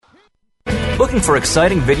Looking for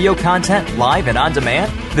exciting video content live and on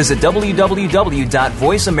demand? Visit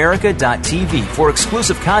www.voiceamerica.tv for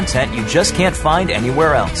exclusive content you just can't find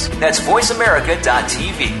anywhere else. That's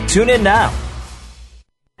voiceamerica.tv. Tune in now.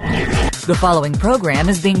 The following program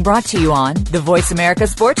is being brought to you on the Voice America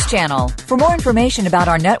Sports Channel. For more information about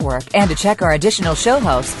our network and to check our additional show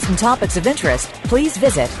hosts and topics of interest, please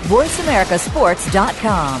visit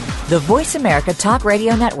voiceamericasports.com. The Voice America Talk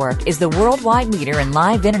Radio Network is the worldwide leader in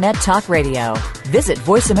live Internet talk radio. Visit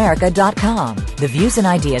voiceamerica.com. The views and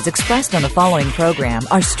ideas expressed on the following program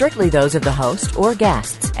are strictly those of the host or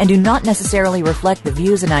guests and do not necessarily reflect the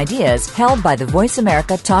views and ideas held by the Voice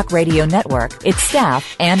America Talk Radio Network, its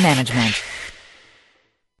staff, and management.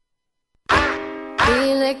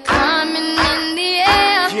 Feel it coming in the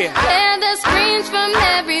air. Hear the screams from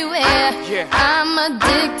everywhere. I'm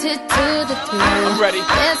addicted to the thrill. I'm ready.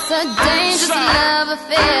 It's a dangerous love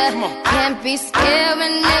affair. Can't be scared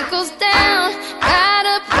when it goes down. Got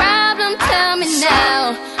a problem? Tell me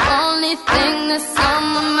now. Only thing that's on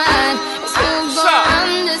my mind is who's gonna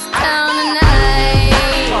run this town tonight.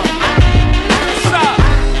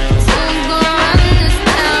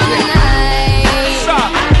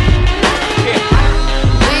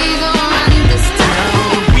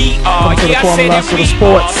 Welcome to the Kwamie and Sherrie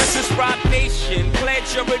Sports.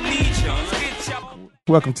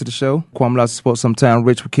 Welcome to the show, Kwamie and Sherrie Sports. Sometime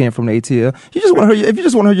Rich McKen from the ATL. If you just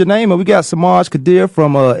want to hear your name, we got Samaj Kadir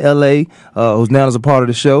from LA, who's now is a part of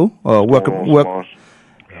the show. Welcome. Welcome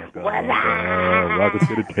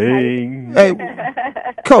to the team. Hey,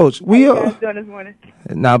 Coach, we doing this morning?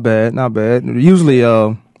 Not bad. Usually,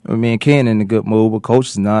 me and Ken in a good mood, but Coach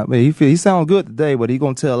is not. But he sounds good today, but he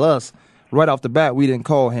gonna tell us right off the bat we didn't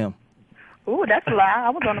call him. Ooh, that's a lie. I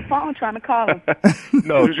was on the phone trying to call him.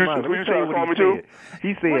 No, you trying to call me too?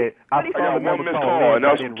 He said, I got one missed call, and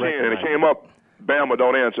that's from Ken, and it came up, Bama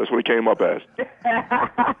don't answer. That's what it came up as.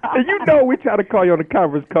 You know we try to call you on the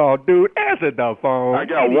conference call, dude. Answer the phone. I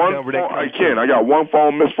got one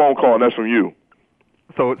missed phone call, and that's from you.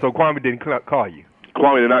 So Kwamie didn't call you?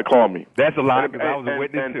 Kwamie did not call me. That's a lie, because I was a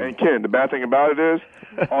witness, too. And Ken, the bad thing about it is,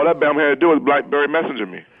 all that Bama had to do was BlackBerry Messenger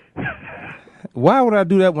me. Why would I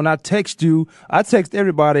do that when I text you? I text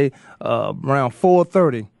everybody around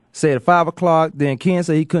 4:30. Said at 5 o'clock. Then Ken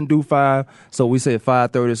said he couldn't do 5, so we said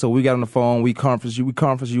 5:30. So we got on the phone. We conference you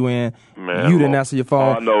in. Man, you didn't answer your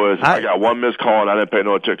phone. All I know is I got one missed call and I didn't pay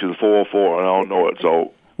no attention to 404, and I don't know it.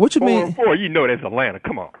 So what you mean? 404? You know that's Atlanta.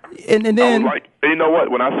 Come on. And then I was like, you know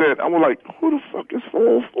what? When I said, I was like, who the fuck is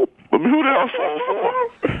 404? I mean, who the hell is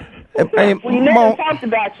 404? Hey, well, you know they talked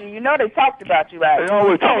about you. You know they talked about you, right? They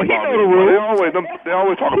always talk about me. They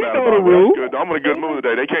always talk about me. Good. I'm in a good mood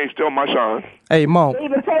today. They can't steal my shine. Hey, Monk. They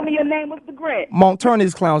even told me your name was the Grant. Monk, turn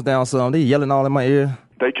these clowns down some. They yelling all in my ear.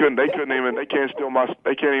 They can't even steal my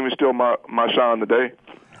shine today.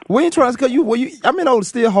 We ain't trying to cut you. I mean, the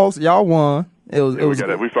Steel Hawks, y'all won. We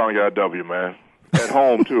finally got a W, man. At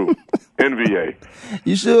home too. NVA.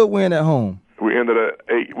 You should win at home. We ended a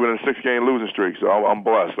 6-game losing streak, so I'm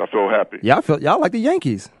blessed. I feel happy. Y'all like the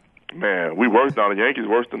Yankees. Man, we worse than the Yankees.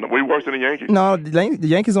 Worse than the Yankees. No, the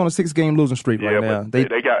Yankees on a 6-game losing streak right now. They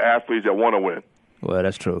got athletes that want to win. Well,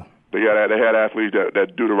 that's true. They had athletes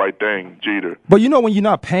that do the right thing. Jeter. But you know, when you're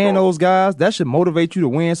not paying those guys, that should motivate you to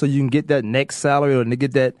win, so you can get that next salary or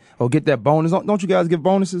get that bonus. Don't you guys give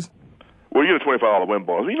bonuses? Well, you get a $25 win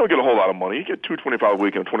bonus. You don't get a whole lot of money. You get $225 a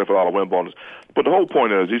week and a $25 win bonus. But the whole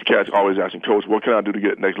point is, these cats always asking, Coach, what can I do to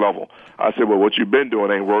get next level? I said, well, what you've been doing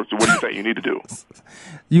ain't worked, so what do you think you need to do?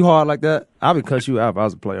 You hard like that? I would cut you out if I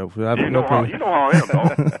was a player. You know how I am,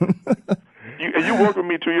 dog. You worked with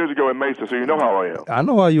me 2 years ago in Mesa, so you know how I am. I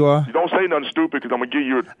know how you are. You don't say nothing stupid, because I'm going to give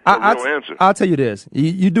you a real answer. I'll tell you this.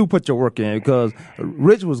 You do put your work in, because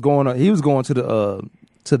Rich was going to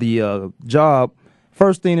the job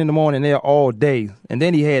first thing in the morning there all day, and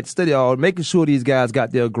then he had to study all, making sure these guys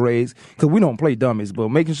got their grades, because we don't play dummies, but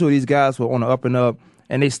making sure these guys were on the up and up,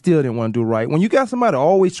 and they still didn't want to do right. When you got somebody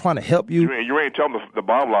always trying to help you. You ain't telling the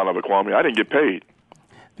bottom line of it, Kwamie. I didn't get paid.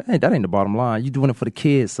 That ain't the bottom line. You doing it for the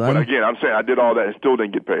kids, son. But again, I'm saying I did all that and still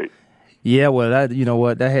didn't get paid. Yeah, well, you know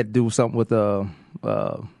what? That had to do something with Carl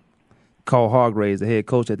Hargraves, the head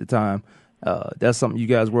coach at the time. That's something you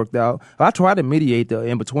guys worked out. I tried to mediate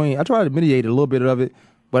in between. I tried to mediate a little bit of it,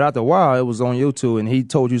 but after a while, it was on you two, and he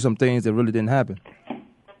told you some things that really didn't happen.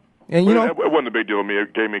 And it wasn't a big deal to me.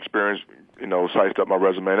 It gave me experience. Sized up my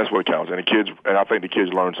resume. That's what counts. And I think the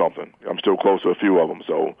kids learned something. I'm still close to a few of them.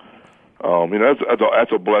 So,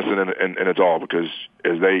 that's a blessing in its all, because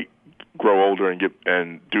as they grow older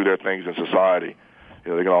and do their things in society, they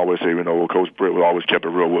can always say, Coach Britt always kept it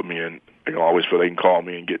real with me, and they can always feel they can call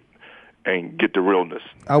me and get and get the realness.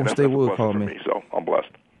 I wish they that's a would blessing call for me. So I'm blessed.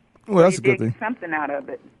 Well, that's a you good did thing. something out of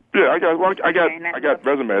it. Yeah, I got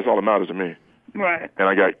resume. That's all that matters to me. Right. And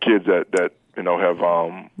I got kids that have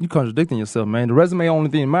You contradicting yourself, man. The resume only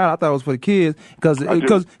thing that matter. I thought it was for the kids because you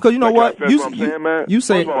know what? That's what I'm saying, man. You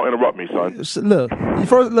say first of all, interrupt me, son. Look.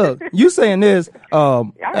 You saying this,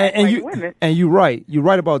 and you right. You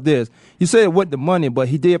right about this. You said it wasn't the money, but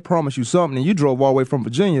he did promise you something, and you drove all the way from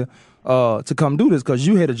Virginia to come do this because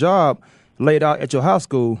you had a job laid out at your high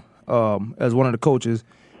school as one of the coaches.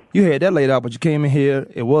 You had that laid out, but you came in here.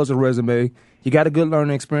 It was a resume. You got a good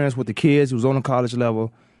learning experience with the kids. You was on the college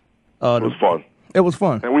level. It was fun. It was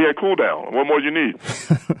fun. And we had cool down. What more do you need?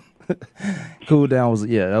 Cool down was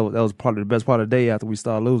that was probably the best part of the day after we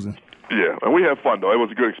started losing. Yeah, and we had fun though. It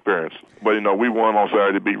was a good experience. But we won on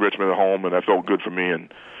Saturday to beat Richmond at home, and that felt good for me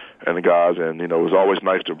and the guys. And it was always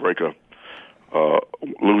nice to break a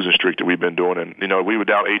losing streak that we've been doing. And we were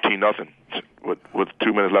down 18-0 with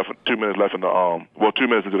 2 minutes left. 2 minutes left in the 2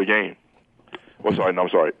 minutes into the game. Well, sorry.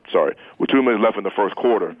 With 2 minutes left in the first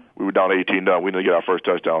quarter, we were down 18-0. We didn't get our first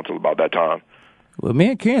touchdown until about that time. Well, me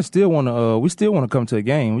and Ken still want to. We still want to come to a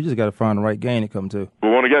game. We just got to find the right game to come to. We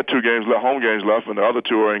only got 2 games left, home games left, and the other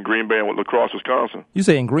 2 are in Green Bay and with La Crosse, Wisconsin. You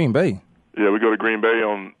say in Green Bay? Yeah, we go to Green Bay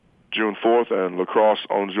on June 4th and La Crosse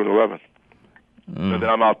on June 11th. And then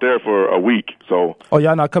I'm out there for a week. So. Oh,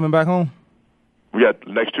 y'all not coming back home? We got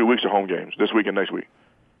the next 2 weeks of home games, this week and next week.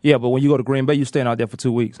 Yeah, but when you go to Green Bay, you staying out there for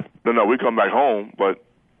 2 weeks. No, we come back home, but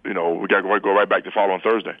we got to go right back the following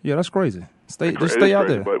Thursday. Yeah, that's crazy. Just stay out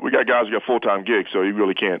there. But we got guys who got full-time gigs, so you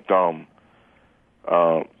really can't.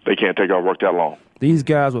 They can't take our work that long. These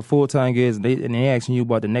guys with full-time gigs, and they asking you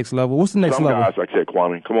about the next level. What's the next level? Some guys, like I said,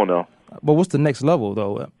 Kwamie, come on now. But what's the next level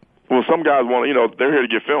though? Well, some guys want. They're here to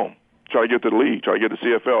get film, try to get to the league, try to get to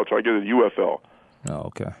CFL, try to get to the UFL. Oh,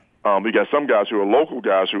 okay. We got some guys who are local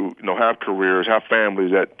guys who have careers, have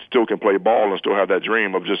families that still can play ball and still have that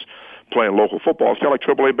dream of just playing local football. It's kind of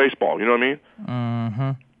like AAA baseball. You know what I mean?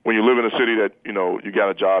 Mm-hmm. When you live in a city that you got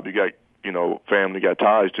a job, you got family, you got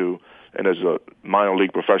ties to, and there's a minor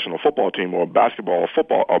league professional football team or a basketball or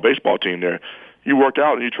football or baseball team there, you work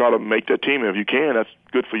out and you try to make that team. And if you can, that's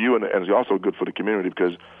good for you, and it's also good for the community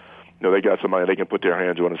because they got somebody they can put their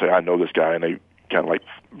hands on and say, I know this guy, and they kind of like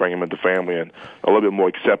bring him into family and a little bit more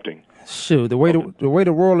accepting. Shoot, the way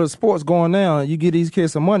the world of sports going now, you give these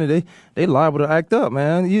kids some money, they liable to act up,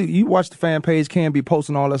 man. You watch the fan page, can be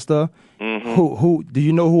posting all that stuff. Mm-hmm. Who do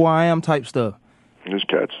you know who I am type stuff? These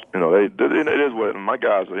cats, it is what my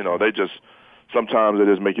guys. They just sometimes they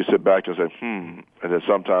just make you sit back and say, and then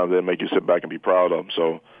sometimes they make you sit back and be proud of them.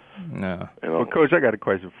 So. No. Well, Coach, I got a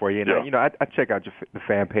question for you. Yeah. I check out the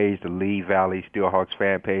fan page, the Lee Valley Steelhawks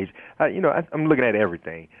fan page. I'm looking at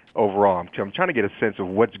everything overall. I'm trying to get a sense of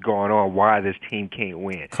what's going on, why this team can't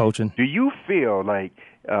win. Coaching. Do you feel like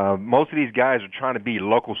most of these guys are trying to be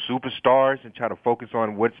local superstars and try to focus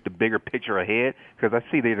on what's the bigger picture ahead? Because I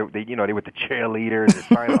see they with the cheerleaders, they're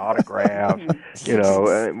signing autographs.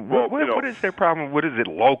 What is their problem? What is it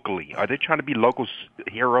locally? Are they trying to be local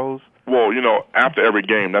heroes? Well, after every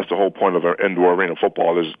game, that's the whole point of indoor arena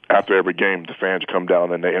football is after every game, the fans come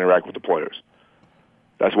down and they interact with the players.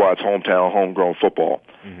 That's why it's hometown, homegrown football.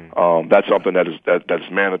 Mm-hmm. That's something that's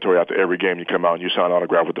mandatory after every game. You come out and you sign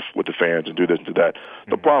autograph with the fans and do this and do that. Mm-hmm.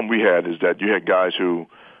 The problem we had is that you had guys who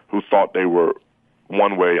thought they were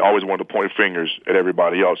one way, always wanted to point fingers at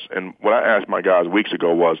everybody else. And what I asked my guys weeks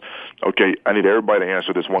ago was, okay, I need everybody to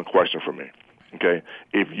answer this one question for me. Okay,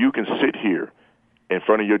 if you can sit here in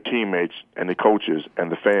front of your teammates and the coaches and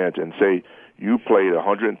the fans and say you played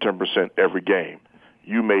 110% every game,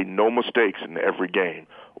 you made no mistakes in every game,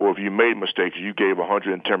 or if you made mistakes, you gave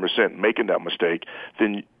 110% making that mistake,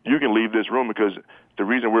 then you can leave this room because the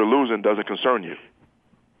reason we're losing doesn't concern you.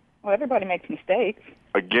 Well, everybody makes mistakes.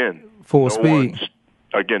 Again, full speed.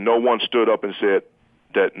 No one stood up and said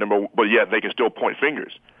that but yet they can still point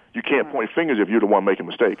fingers. You can't point fingers if you're the one making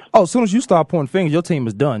mistakes. Oh, as soon as you start pointing fingers, your team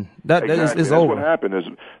is done. Exactly. It's over. What happened is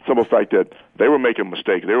simple fact that they were making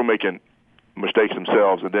mistakes. They were making mistakes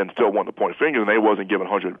themselves and then still wanting to point fingers, and they wasn't giving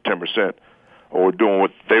 110% or doing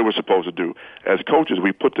what they were supposed to do. As coaches,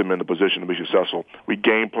 we put them in the position to be successful. We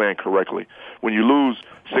game plan correctly. When you lose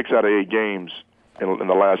 6 out of 8 games in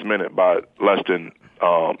the last minute by less than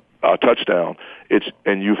a touchdown,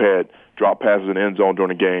 and you've had drop passes in the end zone during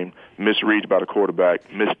the game, misreads by the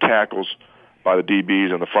quarterback, missed tackles by the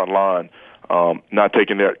DBs on the front line, not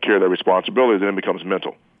taking care of their responsibilities, then it becomes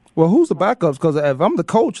mental. Well, who's the backups? Because if I'm the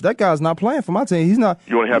coach, that guy's not playing for my team. He's not.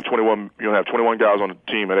 You only have 21. You only have 21 guys on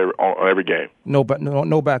the team on every game. No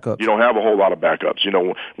backups. You don't have a whole lot of backups.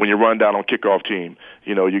 When you run down on kickoff team,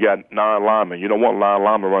 you got 9 linemen. You don't want 9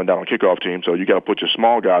 linemen run down on kickoff team, so you got to put your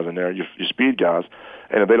small guys in there, your speed guys,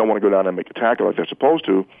 and if they don't want to go down there and make a tackle like they're supposed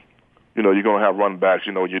to, you're going to have run backs.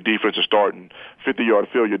 Your defense is starting 50-yard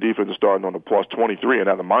field. Your defense is starting on the plus 23, and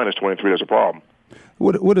at the minus 23, that's a problem.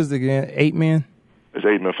 What is it again? 8 men? It's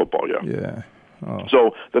 8-man football, yeah. Yeah. Oh.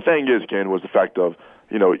 So the thing is, Ken, was the fact of,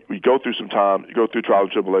 we go through some time, you go through trials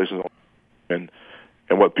and tribulations, and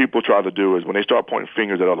what people try to do is when they start pointing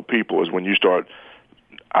fingers at other people is when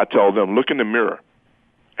I tell them, look in the mirror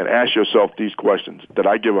and ask yourself these questions that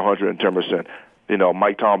I give 110%.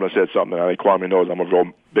 Mike Tomlin said something, I think Kwamie knows I'm a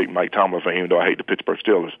real big Mike Tomlin fan, even though I hate the Pittsburgh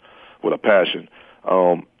Steelers with a passion.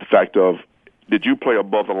 The fact of, did you play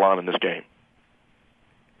above the line in this game?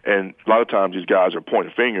 And a lot of times these guys are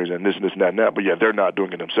pointing fingers and this and that and that, but they're not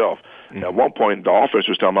doing it themselves. Mm-hmm. At one point, the offense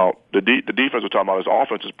was talking about, the defense was talking about his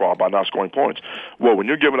offense's problem by not scoring points. Well, when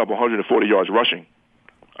you're giving up 140 yards rushing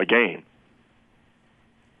a game,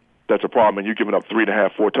 that's a problem, and you're giving up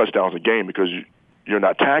 3.5, 4 touchdowns a game because you're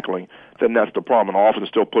not tackling, then that's the problem. And the offense is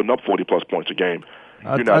still putting up 40-plus points a game.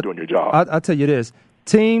 You're not doing your job. I'll tell you this.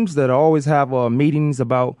 Teams that always have meetings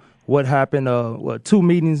about what happened, 2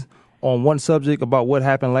 meetings on one subject about what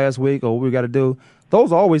happened last week or what we got to do,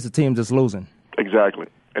 those are always the teams that's losing. Exactly.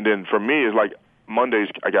 And then for me, it's like Mondays,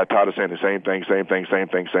 I got tired of saying the same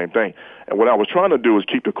thing. And what I was trying to do is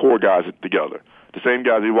keep the core guys together. The same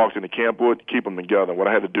guys he walks into camp with, keep them together. And what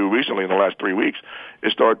I had to do recently in the last 3 weeks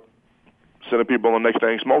is start sending people on the next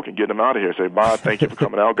thing smoking, getting them out of here. Say, bye, thank you for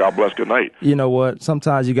coming out. God bless, good night. You know what?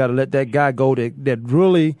 Sometimes you got to let that guy go that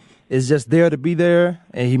really is just there to be there,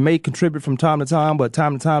 and he may contribute from time to time, but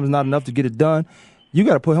time to time is not enough to get it done. You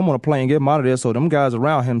got to put him on a plane, get him out of there so them guys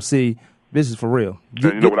around him see this is for real.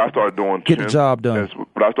 What I started doing, get the job done.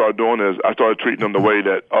 What I started doing is I started treating them the way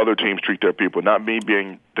that other teams treat their people, not me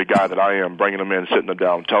being the guy that I am, bringing them in, sitting them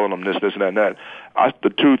down, telling them this, and that. The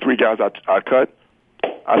 2-3 guys I cut,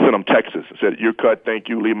 I sent them texts. I said, you're cut, thank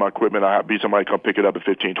you, leave my equipment. I'll be somebody come pick it up in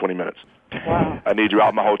 15, 20 minutes. Wow. I need you out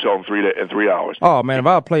of my hotel in 3 hours. Oh, man, if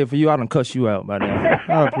I played for you, I done cuss you out by now. I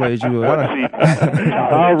done played you out.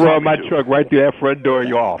 I'll run my truck right through that front door and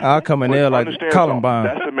you're off. I'll come in there like Columbine.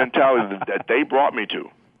 That's the mentality that they brought me to.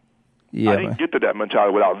 Yeah, I didn't get to that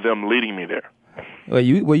mentality without them leading me there. Well,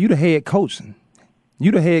 you the head coach.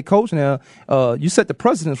 You the head coach now. You set the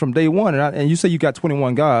precedence from day one, and you say you got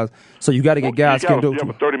 21 guys, so you got to get guys can do it. You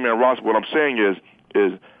have a 30-man roster. What I'm saying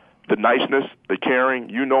is the niceness, the caring.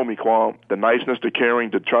 You know me, Kwam. The niceness, the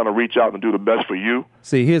caring, the trying to reach out and do the best for you.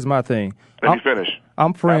 See, here's my thing. Let me finish.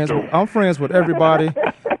 I'm friends with everybody.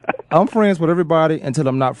 I'm friends with everybody until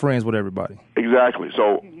I'm not friends with everybody. Exactly.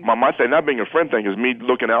 So my thing, not being a friend thing, is me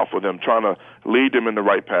looking out for them, trying to lead them in the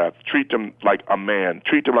right path, treat them like a man,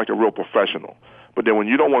 treat them like a real professional. But then when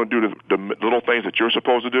you don't want to do the little things that you're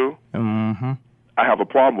supposed to do, mm-hmm. I have a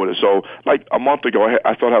problem with it. So, like a month ago,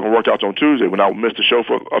 I started having workouts on Tuesday when I missed the show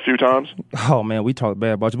for a few times. Oh, man, we talked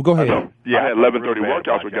bad about you, but go ahead. I had 11:30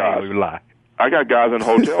 workouts with guys. I got guys in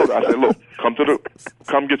hotels. I said, look,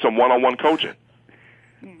 come get some one-on-one coaching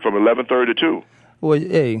from 11:30 to 2. Well,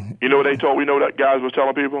 hey. You know what they told? You know what guys was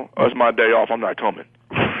telling people? Oh, it's my day off. I'm not coming.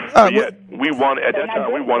 Yet we won at that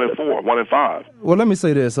time. We won in 4, 1 in 5. Well, let me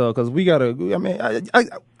say this, because we gotta. I mean,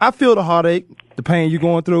 I feel the heartache, the pain you're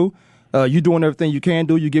going through. You're doing everything you can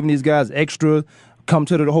do. You're giving these guys extra. Come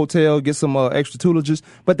to the hotel, get some extra toolages.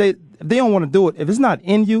 But they don't want to do it. If it's not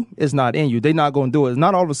in you, it's not in you. They're not going to do it. It's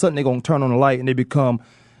not all of a sudden they're going to turn on the light and they become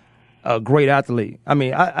a great athlete. I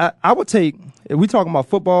mean, I would take, if we talking about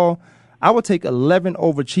football, I would take 11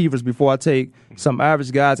 overachievers before I take some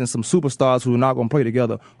average guys and some superstars who are not going to play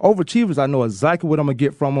together. Overachievers, I know exactly what I'm going to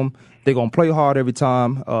get from them. They're going to play hard every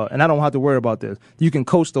time, and I don't have to worry about this. You can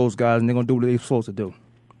coach those guys, and they're going to do what they're supposed to do.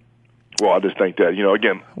 Well, I just think that,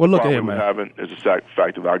 again, well, look the at him, problem man. we're having is the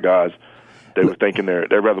fact of our guys, they were thinking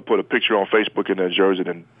they'd rather put a picture on Facebook in their jersey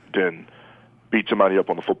than beat somebody up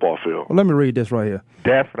on the football field. Well, let me read this right here.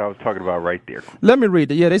 That's what I was talking about right there. Let me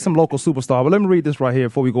read it. Yeah, there's some local superstar, but let me read this right here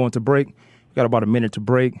before we go into break. We got about a minute to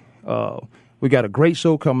break. We got a great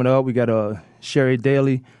show coming up. We got Sherrie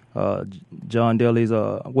Daly, John Daly's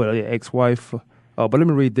ex-wife. But let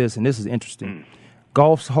me read this, and this is interesting.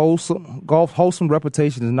 Golf's wholesome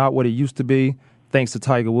reputation is not what it used to be, thanks to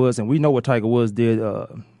Tiger Woods. And we know what Tiger Woods did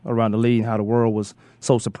around the league and how the world was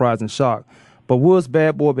so surprised and shocked. But Woods'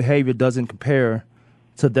 bad boy behavior doesn't compare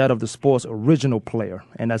to that of the sport's original player.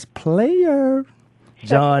 And that's player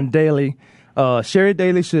John Daly. Sherrie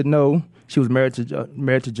Daly should know She was married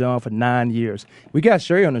to John for 9 years. We got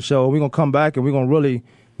Sherrie on the show. We're gonna come back and we're gonna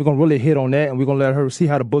really hit on that, and we're gonna let her see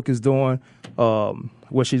how the book is doing,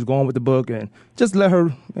 where she's going with the book, and just let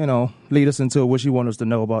her, lead us into what she wants us to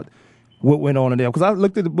know about what went on in there. Because I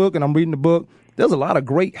looked at the book and I'm reading the book. There's a lot of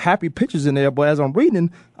great, happy pictures in there, but as I'm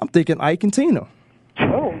reading, I'm thinking Ike and Tina.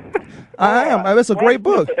 Oh. I am. It's a great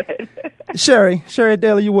book. Sherrie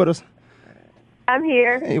Daly, you with us? I'm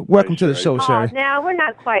here. Hey, welcome to the show, Sherrie. Now, we're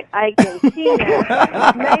not quite Ike and Tina.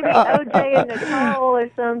 Maybe OJ and Nicole or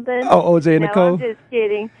something. Oh, OJ and Nicole? I'm just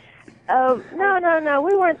kidding. Oh, no.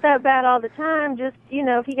 We weren't that bad all the time. Just,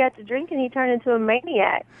 if he got to drinking, he turned into a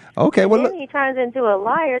maniac. Okay, and well, then he turns into a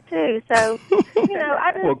liar, too. So,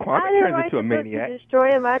 I didn't write the book to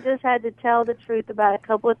destroy him. I just had to tell the truth about a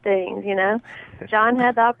couple of things, John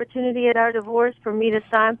had the opportunity at our divorce for me to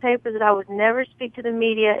sign papers that I would never speak to the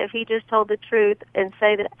media if he just told the truth and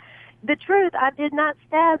say that the truth, I did not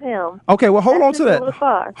stab him. Okay, well, hold on to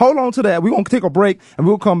that. Hold on to that. We're going to take a break, and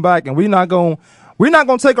we'll come back, and we're not going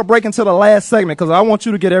to take a break until the last segment because I want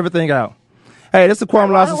you to get everything out. Hey, this is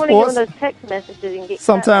Kwamie and Sherrie Sports. Those text messages and get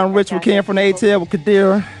Sometime Rich with Ken from the ATL with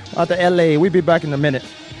Kadir out to L.A. We'll be back in a minute.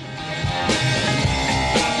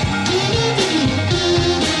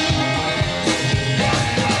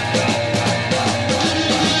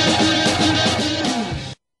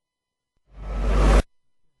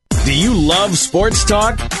 Do you love sports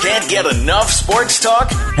talk? Can't get enough sports talk?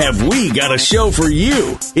 Have we got a show for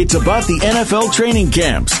you? It's about the NFL training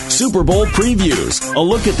camps, Super Bowl previews, a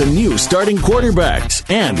look at the new starting quarterbacks,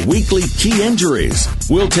 and weekly key injuries.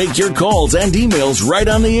 We'll take your calls and emails right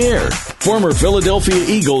on the air. Former Philadelphia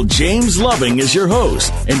Eagle James Loving is your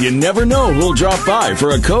host, and you never know who'll drop by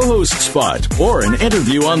for a co-host spot or an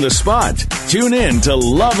interview on the spot. Tune in to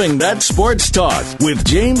Loving That Sports Talk with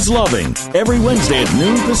James Loving every Wednesday at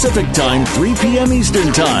noon Pacific Time, 3 p.m.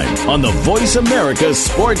 Eastern Time on the Voice America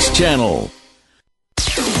Sports Channel.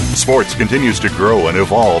 Sports continues to grow and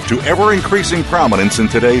evolve to ever-increasing prominence in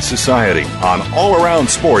today's society. On All Around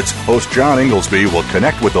Sports, host John Inglesby will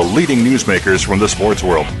connect with the leading newsmakers from the sports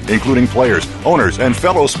world, including players, owners, and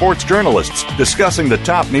fellow sports journalists, discussing the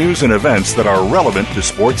top news and events that are relevant to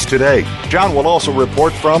sports today. John will also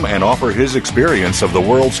report from and offer his experience of the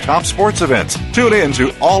world's top sports events. Tune in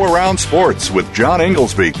to All Around Sports with John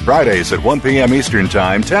Inglesby, Fridays at 1 p.m. Eastern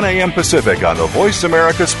Time, 10 a.m. Pacific on the Voice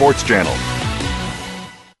America Sports Channel.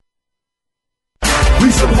 We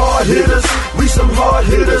some hard hitters. We some hard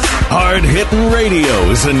hitters. Hard Hittin' Radio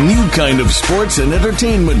is a new kind of sports and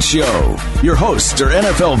entertainment show. Your hosts are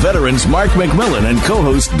NFL veterans Mark McMillan and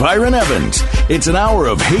co-host Byron Evans. It's an hour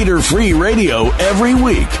of hater-free radio every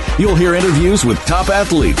week. You'll hear interviews with top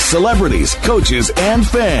athletes, celebrities, coaches, and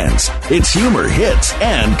fans. It's humor, hits,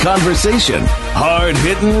 and conversation. Hard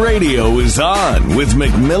Hittin' Radio is on with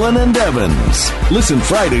McMillan and Evans. Listen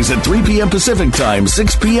Fridays at 3 p.m. Pacific Time,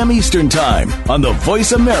 6 p.m. Eastern Time on the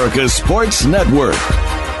Voice America Sports Network.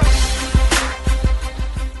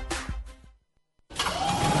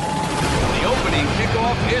 The opening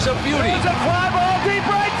kickoff is a beauty. It's a fly ball deep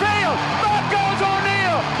right field. Back goes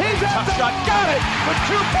O'Neal. He's at the shot. Got it with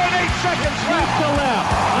 2.8 seconds left to left.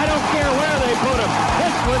 I don't care where they put him.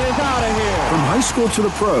 This one is out of here. From high school to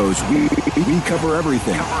the pros, we cover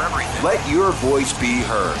everything. Let your voice be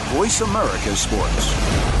heard. Voice America Sports.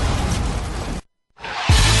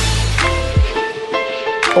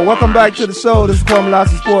 Well, welcome back to the show. This is Kwamie and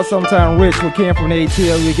Sherrie Sports. Sometime Rich with Ken from the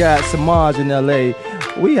ATL. We got Samaj in L.A.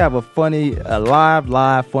 We have a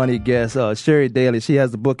live funny guest, Sherrie Daly. She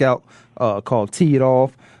has the book out called Tee It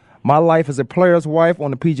Off. My Life as a Player's Wife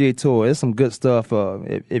on the PGA Tour. It's some good stuff.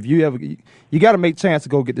 If you ever, you got to make chance to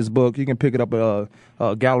go get this book. You can pick it up at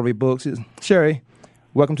Gallery Books. Sherrie,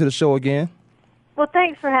 welcome to the show again. Well,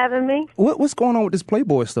 thanks for having me. What's going on with this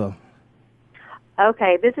Playboy stuff?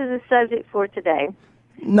 Okay, this is the subject for today.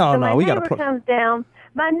 No, we got to. My neighbor comes down.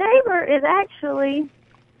 My neighbor is actually,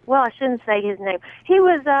 well, I shouldn't say his name. He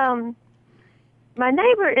was, my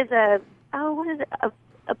neighbor is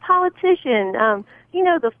a politician. You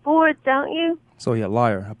know the Fords, don't you? So a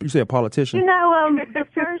liar. You say a politician. You know, the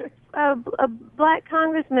first a black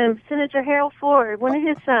congressman, Senator Harold Ford, one of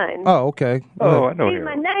his sons. Oh, okay. Oh, I know He's him.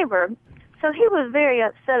 my neighbor. So he was very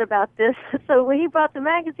upset about this. So when he brought the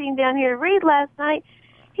magazine down here to read last night,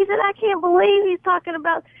 he said, I can't believe he's talking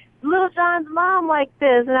about Little John's mom like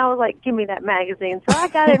this. And I was like, give me that magazine. So I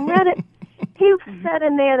got it and read it. He said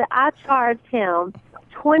in there that I charged him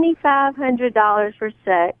 $2,500 for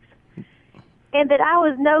sex and that I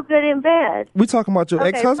was no good in bed. We talking about your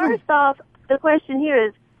ex-husband? First off, the question here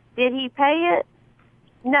is, did he pay it?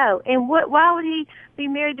 No. And why would he be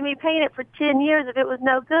married to me paying it for 10 years if it was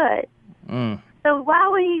no good? So why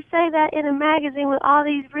would he say that in a magazine with all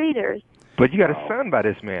these readers? But you got a son by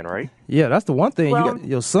this man, right? Yeah, that's the one thing. Well, you got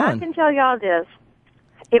your I son. can tell y'all this.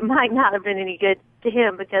 It might not have been any good to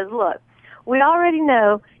him because, look, we already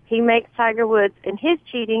know he makes Tiger Woods, and his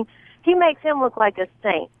cheating, he makes him look like a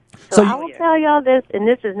saint. So I will tell y'all this, and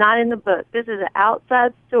this is not in the book. This is an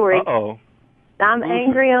outside story. Uh-oh. I'm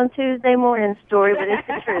angry on Tuesday morning story, but it's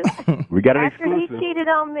the truth. We got an After exclusive. he cheated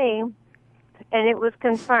on me, and it was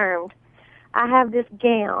confirmed, I have this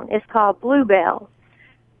gown. It's called Bluebell.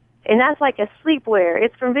 And that's like a sleepwear.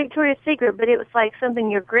 It's from Victoria's Secret, but it was like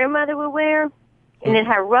something your grandmother would wear. And it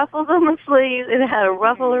had ruffles on the sleeves, and it had a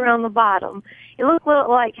ruffle around the bottom. It looked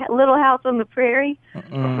like Little House on the Prairie.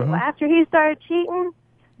 Mm-hmm. After he started cheating,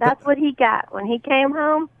 that's what he got. When he came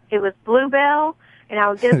home, it was Bluebell, and I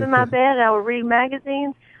would get up in my bed, and I would read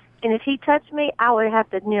magazines. And if he touched me, I would have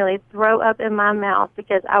to nearly throw up in my mouth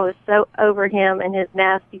because I was so over him and his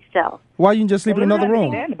nasty self. Why you just sleep in another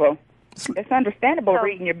room? It's understandable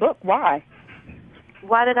reading your book. Why?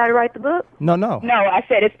 Why did I write the book? No. No, I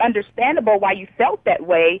said it's understandable why you felt that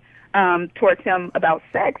way towards him about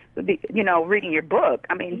sex, reading your book.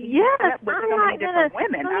 I mean, yes, I'm not different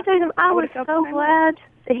women. Let me tell you something. I was so glad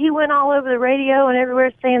that he went all over the radio and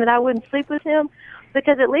everywhere saying that I wouldn't sleep with him,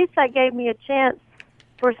 because at least that gave me a chance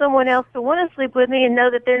for someone else to want to sleep with me and know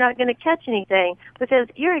that they're not going to catch anything. Because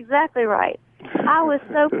you're exactly right. I was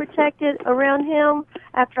so protected around him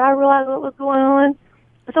after I realized what was going on.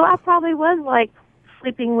 So I probably was like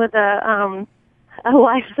sleeping with a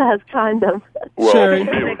life-size condom. Well, Sherrie.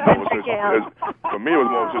 for me, it was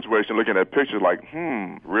more of a situation looking at pictures like,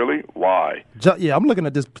 really? Why? Yeah, I'm looking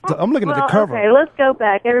at this. I'm looking at the cover. Okay, let's go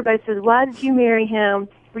back. Everybody says, why did you marry him?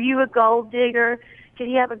 Were you a gold digger? Did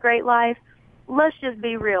he have a great life? Let's just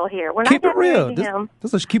be real here. When Keep I it got real. married to him,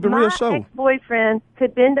 This is keep it real show. my ex-boyfriend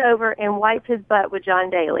could bend over and wipe his butt with John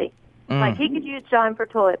Daly. Like, he could use John for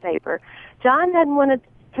toilet paper. John hadn't won a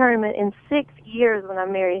tournament in 6 years when I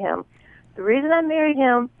married him. The reason I married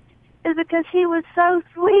him is because he was so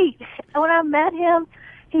sweet. And when I met him,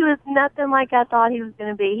 he was nothing like I thought he was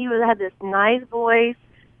going to be. He had this nice voice.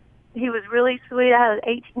 He was really sweet. I had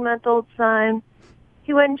an 18-month-old son.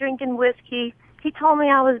 He wasn't drinking whiskey. He told me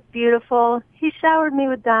I was beautiful. He showered me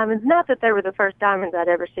with diamonds. Not that they were the first diamonds I'd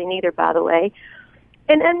ever seen either, by the way.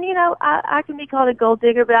 And I can be called a gold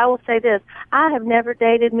digger, but I will say this. I have never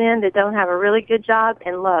dated men that don't have a really good job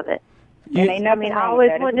and love it. I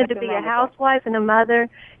always wanted to be a housewife and a mother,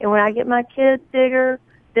 and when I get my kids bigger,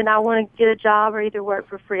 then I want to get a job or either work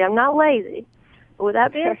for free. I'm not lazy. But with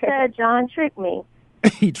that being said, John tricked me.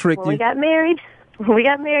 He tricked When we got married,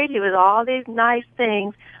 he was all these nice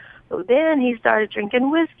things. But then he started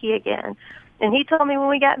drinking whiskey again. And he told me when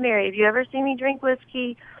we got married, if you ever see me drink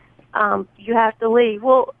whiskey, you have to leave.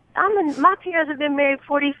 Well, my parents have been married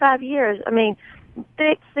 45 years. I mean,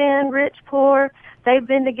 thick, thin, rich, poor. They've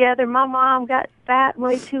been together. My mom got fat and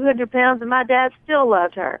weighed 200 pounds, and my dad still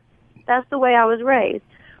loved her. That's the way I was raised.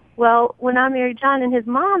 Well, when I married John and his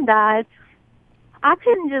mom died, I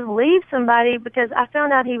couldn't just leave somebody because I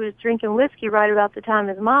found out he was drinking whiskey right about the time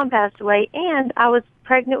his mom passed away, and I was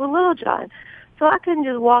pregnant with little John. So I couldn't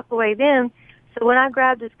just walk away then. So when I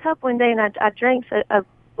grabbed his cup one day and I drank a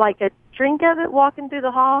drink of it walking through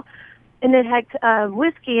the hall, and it had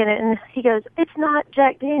whiskey in it, and he goes, "It's not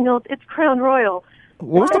Jack Daniels, it's Crown Royal."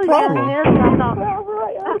 What's the problem? I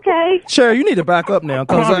thought, okay. Sherrie, you need to back up now.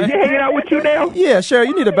 You hanging out with you now? Yeah, Sherrie,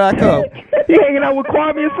 you need to back up. You hanging out with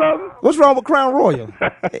Kwamie or something? What's wrong with Crown Royal?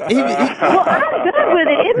 Well, I'm good with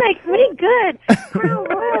it. It makes me good. Crown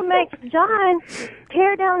Royal makes John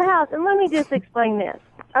tear down the house. And let me just explain this.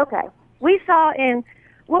 Okay. We saw in,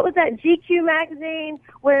 what was that, GQ magazine,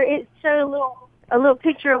 where it showed a little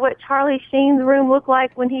picture of what Charlie Sheen's room looked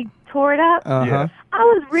like when he tore it up. Uh-huh. I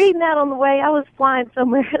was reading that on the way. I was flying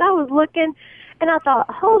somewhere, and I was looking, and I thought,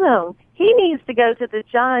 hold on. He needs to go to the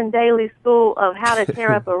John Daly School of how to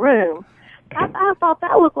tear up a room. I thought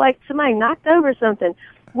that looked like somebody knocked over something.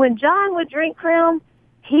 When John would drink Crown,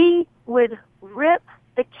 he would rip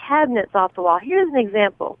the cabinets off the wall. Here's an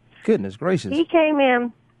example. Goodness gracious. He came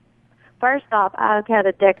in. First off, I had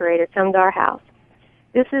a decorator come to our house.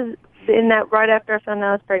 This is in that right after I found out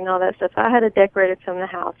I was pregnant, all that stuff. I had a decorator come to the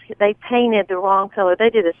house. They painted the wrong color. They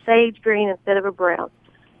did a sage green instead of a brown.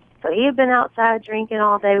 So he had been outside drinking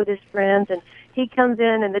all day with his friends, and he comes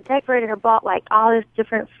in, and the decorator had bought like all this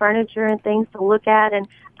different furniture and things to look at, and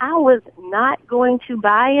I was not going to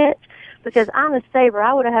buy it because I'm a saver.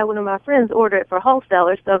 I would have had one of my friends order it for wholesale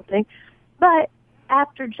or something. But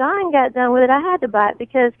after John got done with it, I had to buy it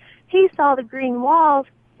because he saw the green walls,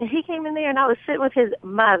 and he came in there, and I was sitting with his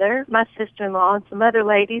mother, my sister-in-law, and some other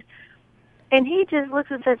ladies, And he just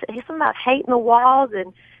looks and says, he's something about hating the walls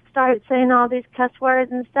and started saying all these cuss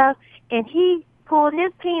words and stuff. And he pulled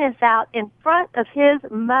his penis out in front of his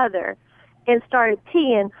mother and started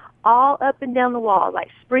peeing all up and down the walls, like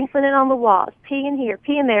sprinkling it on the walls, peeing here,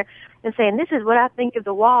 peeing there, and saying, this is what I think of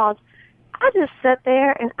the walls. I just sat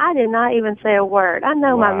there, and I did not even say a word. I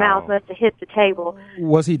know my mouth must have hit the table.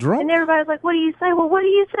 Was he drunk? And everybody's like, what do you say? Well, what do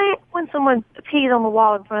you say when someone pees on the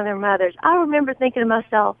wall in front of their mothers? I remember thinking to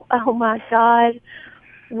myself, oh, my God,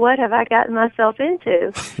 what have I gotten myself into?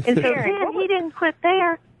 And so then he didn't quit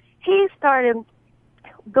there. He started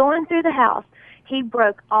going through the house. He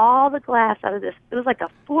broke all the glass out of this. It was like a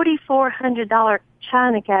 $4,400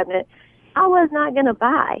 china cabinet I was not going to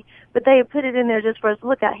buy, but they had put it in there just for us to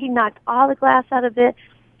look at. He knocked all the glass out of it.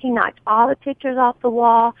 He knocked all the pictures off the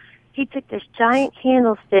wall. He took this giant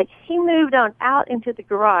candlestick. He moved on out into the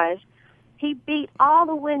garage. He beat all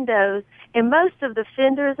the windows and most of the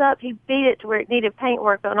fenders up. He beat it to where it needed paint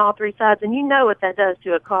work on all three sides, and you know what that does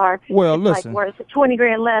to a car. Well, it's listen. like worth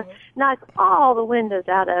 $20,000 less. Knocked all the windows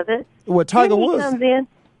out of it. Well, Tiger then he Woods. comes in,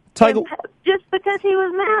 and just because he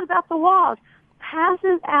was mad about the walls,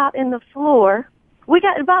 passes out in the floor.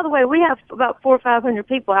 By the way, we have about 400 or 500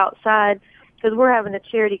 people outside because we're having a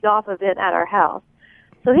charity golf event at our house.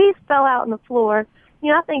 So he fell out on the floor. You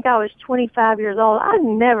know, I think I was 25 years old. I've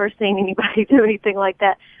never seen anybody do anything like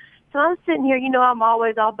that. So I'm sitting here, you know, I'm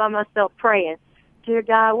always all by myself praying. Dear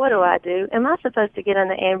God, what do I do? Am I supposed to get on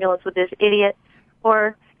the ambulance with this idiot?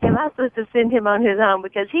 Or am I supposed to send him on his own?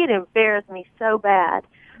 Because he had embarrassed me so bad.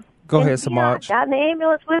 Go ahead, Samaj. I got in the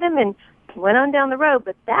ambulance with him and went on down the road,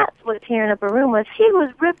 but that's what tearing up a room was. He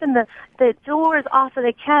was ripping the doors off of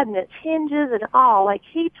the cabinets, hinges and all. Like,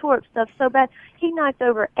 he tore up stuff so bad. He knocked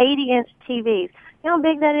over 80-inch TVs. You know how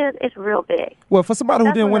big that is? It's real big. Well, for somebody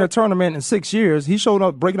who didn't win a tournament in 6 years, he showed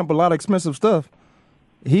up breaking up a lot of expensive stuff.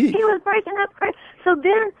 He was breaking up. So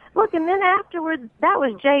then, look, and then afterwards, that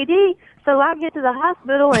was JD. So I get to the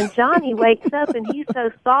hospital, and Johnny wakes up, and he's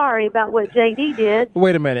so sorry about what JD did.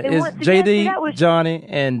 Wait a minute. And Is once again, JD, Johnny,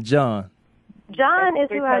 and John? John is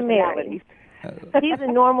who I married. He's a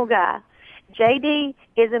normal guy. JD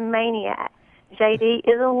is a maniac. JD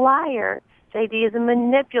is a liar. JD is a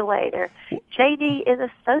manipulator. JD is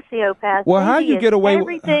a sociopath. Well, how you get away with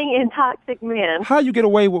everything in toxic men? How you get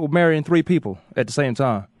away with marrying 3 people at the same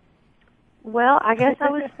time? Well, I guess I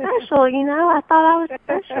was special, you know. I thought I was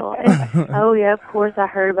special. And, oh, yeah, of course, I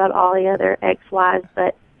heard about all the other ex-wives,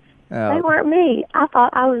 but they weren't me. I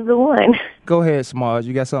thought I was the one. Go ahead, Samaj.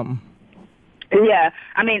 You got something? Yeah,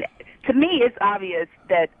 I mean, to me, it's obvious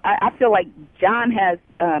that I feel like John has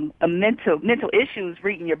a mental issues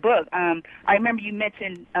reading your book. I remember you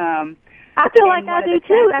mentioned. I feel like I do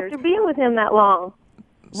too after being with him that long.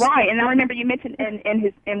 Right, and I remember you mentioned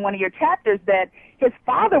in one of your chapters that his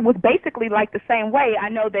father was basically like the same way. I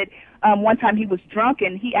know that one time he was drunk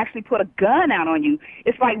and he actually put a gun out on you.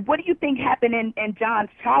 It's like, what do you think happened in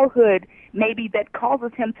John's childhood maybe that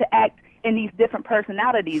causes him to act in these different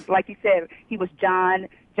personalities? Like you said, he was John,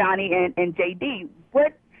 Johnny, and JD.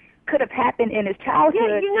 What could have happened in his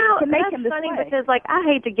childhood to make him this way? That's funny because, like, I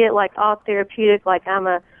hate to get, like, all therapeutic, like I'm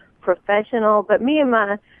a professional, but me and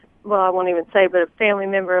my, well, I won't even say, but a family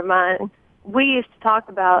member of mine, we used to talk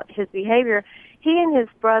about his behavior. He and his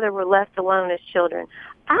brother were left alone as children.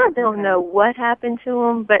 I don't know what happened to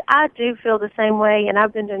them, but I do feel the same way, and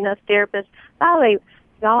I've been to enough therapists. By the way,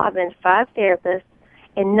 y'all, I've been to 5 therapists,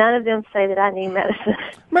 and none of them say that I need medicine.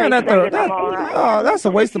 Man, that's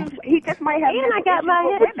a waste of... He just might have... And I got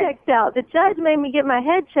my head checked out. The judge made me get my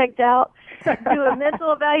head checked out, do a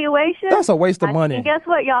mental evaluation. That's a waste of money. And guess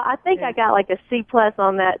what, y'all? I think I got like a C+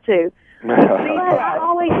 on that, too. But I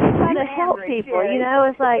always try to help people, you know?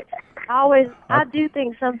 It's like, I do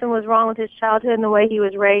think something was wrong with his childhood and the way he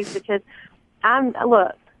was raised because I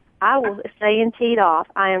will stay and teed off.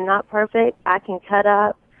 I am not perfect. I can cut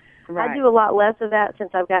up. Right. I do a lot less of that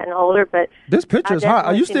since I've gotten older, but this picture's hot.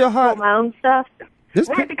 Are you still hot? My own stuff.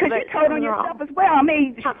 Right, because you told on yourself as well. I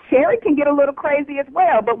mean, Sherrie can get a little crazy as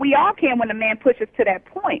well, but we all can when a man pushes to that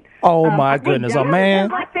point. Oh my goodness, a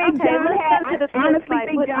man! I think John has. I honestly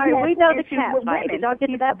think John has we know the issues cat with fight. women. Did y'all get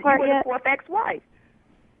to that part yet? Fourth ex-wife.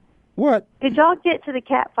 What? Did y'all get to the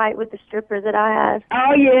cat fight with the stripper that I had?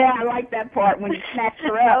 Oh yeah, I like that part when you snatched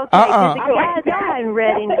her up. Okay, I hadn't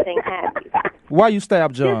read anything happy. Why you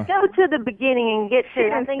stabbed John? Just go to the beginning and get to,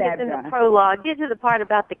 I think it's in the prologue, get to the part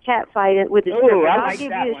about the cat fight with the stripper. I'll give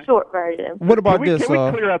you a short version. What about this? Can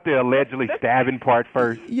we clear up the allegedly stabbing part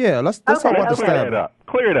first? Yeah, let's talk about the stabbing.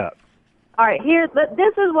 Clear it up. All right,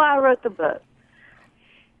 this is why I wrote the book.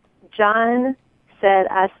 John said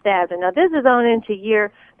I stabbed him. Now, this is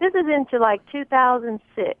into like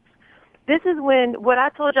 2006. this is when, what I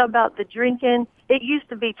told you about the drinking, it used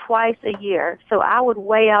to be twice a year. So I would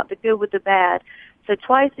weigh out the good with the bad. So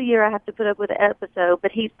twice a year I have to put up with an episode.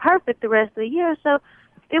 But he's perfect the rest of the year, so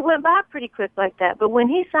it went by pretty quick like that. But when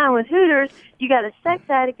he signed with Hooters, you got a sex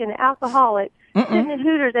addict and an alcoholic sitting at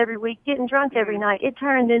Hooters every week, getting drunk every night. It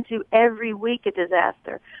turned into every week a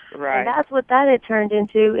disaster. Right. And that's what that had turned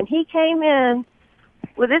into. And he came in,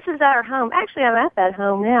 well, this is our home. Actually, I'm at that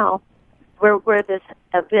home now where this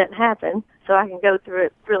event happened, so I can go through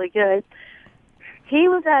it really good. He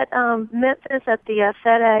was at Memphis at the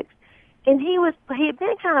FedEx, and he had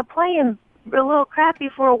been kind of playing a little crappy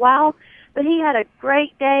for a while, but he had a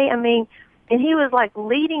great day. I mean, and he was like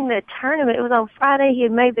leading the tournament. It was on Friday. He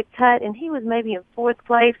had made the cut, and he was maybe in fourth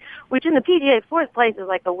place, which in the PGA, fourth place is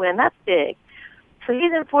like a win. That's big. So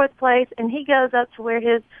he's in fourth place, and he goes up to where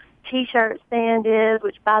his T-shirt stand is,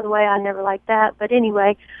 which, by the way, I never liked that. But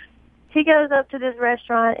anyway, he goes up to this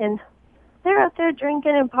restaurant, and they're up there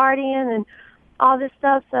drinking and partying and all this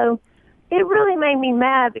stuff. So it really made me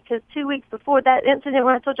mad because 2 weeks before that incident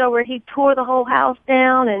when I told y'all where he tore the whole house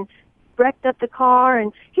down and wrecked up the car,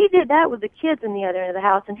 and he did that with the kids in the other end of the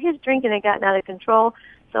house, and his drinking had gotten out of control.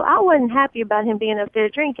 So I wasn't happy about him being up there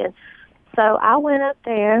drinking. So I went up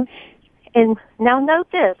there, and now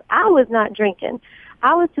note this, I was not drinking.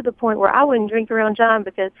 I was to the point where I wouldn't drink around John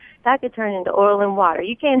because that could turn into oil and water.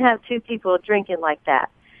 You can't have two people drinking like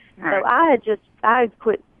that. Right. So I had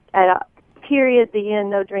quit at a period, the end,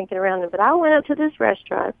 no drinking around him. But I went up to this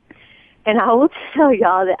restaurant, and I will tell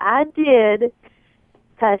y'all that I did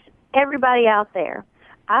touch everybody out there.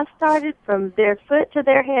 I started from their foot to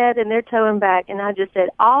their head and their toe and back, and I just said,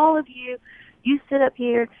 all of you, you sit up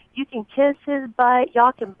here, you can kiss his butt,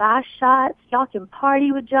 y'all can buy shots, y'all can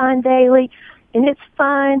party with John Daly, and it's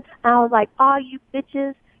fun. I was like, all you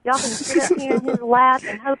bitches, y'all can sit up here in his lap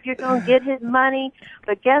and hope you're going to get his money.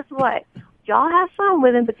 But guess what? Y'all have fun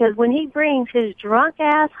with him because when he brings his drunk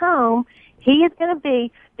ass home, he is going to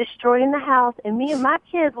be destroying the house, and me and my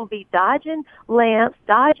kids will be dodging lamps,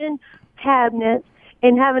 dodging cabinets,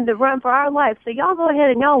 and having to run for our life. So y'all go ahead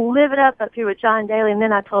and y'all live it up here with John Daly, and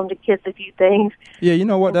then I told him to kiss a few things. Yeah, you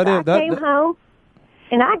know what that is. I came home,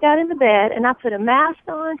 and I got in the bed, and I put a mask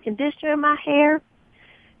on, conditioner in my hair,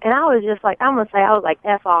 and I was just like, I'm going to say, I was like,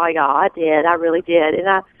 F all y'all. I did. I really did. And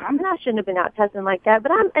I shouldn't have been out cussing like that,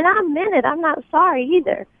 but I meant it. I'm not sorry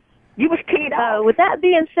either. You was teed up. With that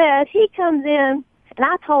being said, he comes in, and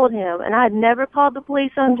I told him, and I had never called the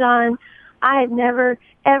police on John. I had never,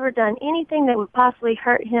 ever done anything that would possibly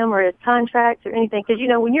hurt him or his contracts or anything. Because, you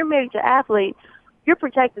know, when you're married to an athlete, you're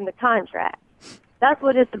protecting the contract. That's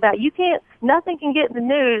what it's about. Nothing can get in the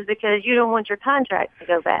news because you don't want your contract to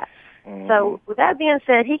go back. Mm-hmm. So with that being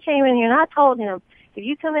said, he came in here, and I told him, if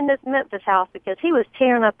you come in this Memphis house, because he was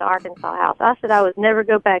tearing up the Arkansas house, I said I would never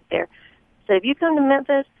go back there. So if you come to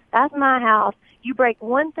Memphis, that's my house. You break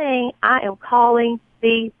one thing, I am calling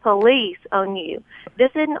the police on you. This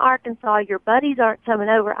isn't Arkansas. Your buddies aren't coming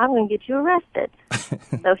over. I'm going to get you arrested.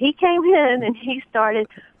 So he came in, and he started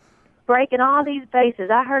breaking all these vases.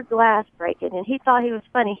 I heard glass breaking, and he thought he was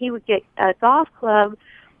funny. He would get a golf club,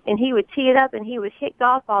 and he would tee it up, and he would hit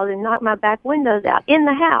golf balls and knock my back windows out in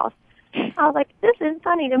the house. I was like, this isn't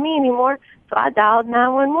funny to me anymore. So I dialed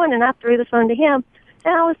 911, and I threw the phone to him.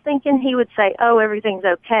 And I was thinking he would say, oh, everything's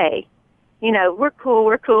okay. You know, we're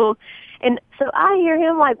cool. And so I hear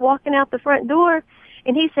him, like, walking out the front door,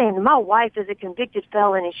 and he's saying, my wife is a convicted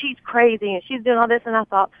felon, and she's crazy, and she's doing all this. And I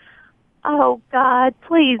thought, oh, God,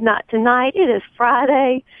 please not tonight. It is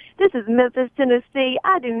Friday. This is Memphis, Tennessee.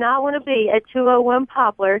 I do not want to be at 201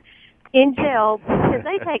 Poplar in jail because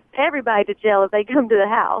they take everybody to jail if they come to the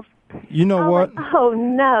house. You know what? Like, oh,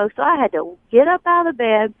 no. So I had to get up out of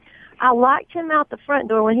bed. I locked him out the front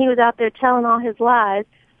door when he was out there telling all his lies.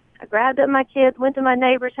 I grabbed up my kids, went to my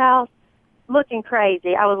neighbor's house, looking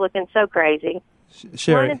crazy. I was looking so crazy.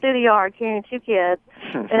 Sherrie. Running through the yard carrying two kids.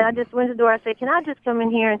 And I just went to the door. I said, can I just come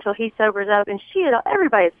in here until he sobers up? And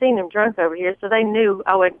everybody had seen him drunk over here, so they knew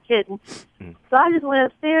I wasn't kidding. So I just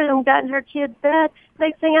went upstairs and got in her kid's bed.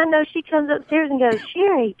 Next thing I know, she comes upstairs and goes,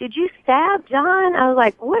 Sherrie, did you stab John? I was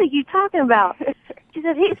like, what are you talking about? She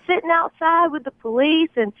said, he's sitting outside with the police,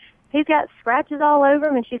 and he's got scratches all over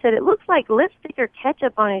him. And she said, it looks like lipstick or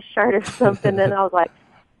ketchup on his shirt or something. And I was like,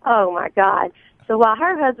 oh, my God. So while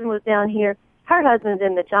her husband was down here, her husband's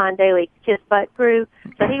in the John Daly Kiss Butt crew,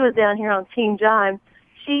 so he was down here on Team John.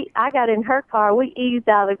 I got in her car. We eased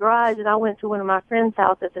out of the garage, and I went to one of my friend's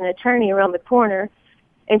house as an attorney around the corner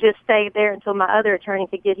and just stayed there until my other attorney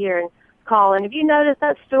could get here and call. And if you notice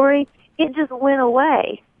that story, it just went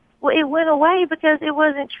away. Well, it went away because it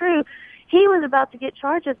wasn't true. he was about to get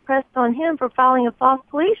charges pressed on him for filing a false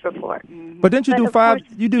police report. But didn't you do of 5? course,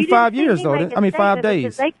 You do you 5 didn't see years me though. make a I mean 5 statement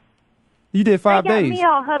days. because You did 5 they got days. me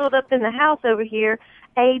all huddled up in the house over here,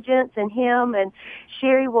 agents and him and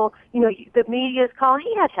Sherrie. Well, the media's calling.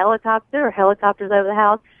 He had helicopters over the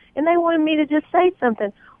house, and they wanted me to just say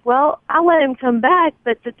something. Well, I let him come back,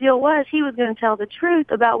 but the deal was he was going to tell the truth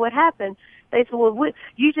about what happened. They said, well,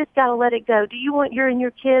 you just got to let it go. Do you want your and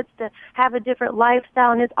your kids to have a different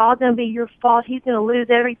lifestyle, and it's all going to be your fault? He's going to lose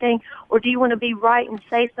everything. Or do you want to be right and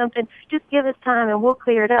say something? Just give us time, and we'll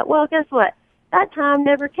clear it up. Well, guess what? That time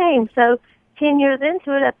never came. So 10 years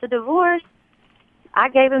into it, at the divorce, I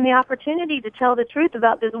gave him the opportunity to tell the truth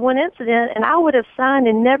about this one incident, and I would have signed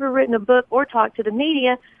and never written a book or talked to the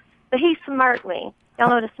media, but he smirked me. Y'all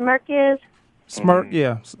know what a smirk is? Smirk,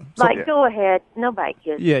 yeah. Go ahead. Nobody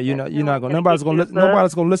gives. Yeah, you're not going. Nobody's going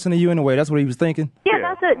to listen to you anyway. That's what he was thinking.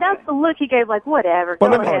 Yeah, that's the look he gave. Like whatever.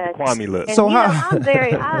 But go ahead. Kwamie look. And, so I'm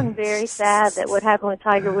very sad that what happened with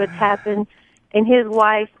Tiger Woods happened. And his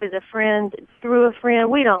wife is a friend through a friend.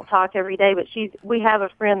 We don't talk every day, but we have a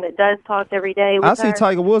friend that does talk every day with I see her.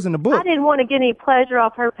 Tiger Woods in the book. I didn't want to get any pleasure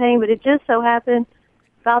off her pain, but it just so happened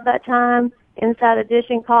about that time Inside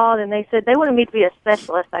Edition called, and they said they wanted me to be a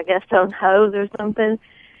specialist, I guess, on hose or something.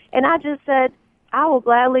 And I just said, I will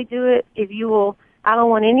gladly do it if you will. I don't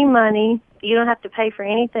want any money. You don't have to pay for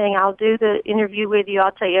anything. I'll do the interview with you.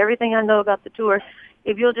 I'll tell you everything I know about the tour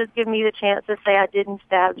if you'll just give me the chance to say I didn't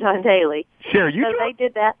stab John Daly. Sure, so they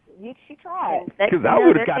did that. She tried. Because I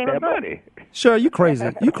would have got that money. Sure, you crazy.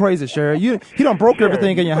 You crazy, Sherrie. You done broke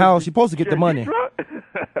everything in your house. You're supposed to get the money.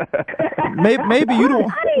 Maybe you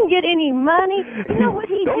don't. I didn't get any money. You know what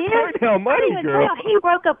he don't did? Don't tell money, girl. He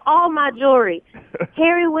broke up all my jewelry.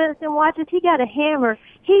 Harry Winston watches. He got a hammer.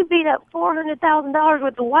 He beat up $400,000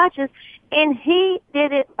 worth of watches, and he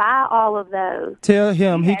didn't buy all of those. Tell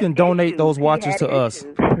him he can donate those watches to us.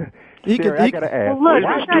 I gotta ask. Well, look,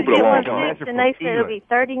 I tried to get one fixed, and they said it'll be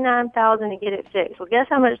 $39,000 to get it fixed. Well, guess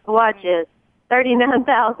how much the watch is?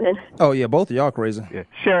 $39,000. Oh yeah, both of y'all crazy. Yeah.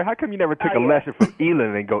 Sherrie, how come you never took a lesson from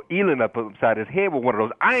Elon and go Elon up upside his head with one of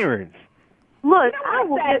those irons? Look, I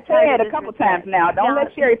will get tired a couple times now. Don't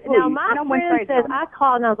let Sherrie fool you. Now, my friend says, I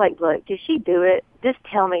called and I was like, look, did she do it? Just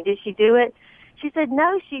tell me, did she do it? She said,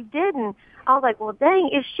 no, she didn't. I was like, well, dang,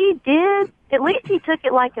 if she did, at least he took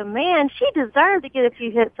it like a man. She deserved to get a few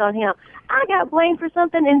hits on him. I got blamed for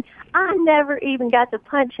something, and I never even got to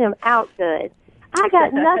punch him out good. I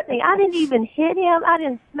got nothing. I didn't even hit him. I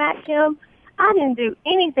didn't smack him. I didn't do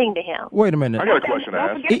anything to him. Wait a minute. I got a question to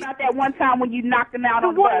ask. Don't forget about that one time when you knocked him out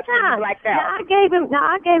on the one bus. time. Like that. I gave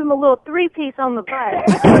him a little 3-piece on the butt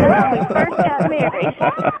when we first got married.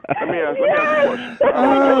 Let me ask you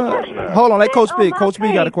a question. Hold on, let Coach B. Coach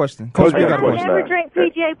B got a question. Coach B got a question. Never drink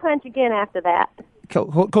PGA Punch again after that.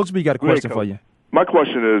 Coach B got a question for you. My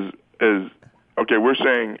question is okay, we're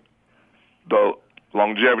saying the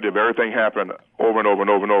longevity of everything happened over and over and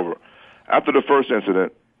over and over. After the first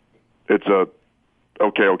incident, it's a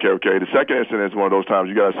okay. The second incident is one of those times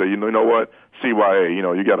you got to say, you know what, CYA,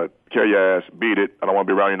 you got to carry your ass, beat it. I don't want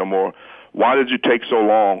to be around you no more. Why did you take so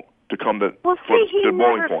long to come to the boiling point? He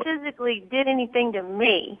never physically did anything to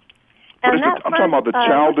me. But I'm talking about the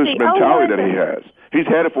childish mentality that he has. He's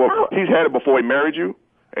had it before he married you,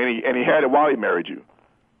 and he had it while he married you.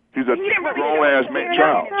 He's a grown-ass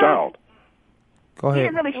child. Go ahead. He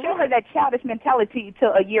didn't really show her that childish mentality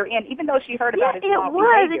till a year in, even though she heard about his it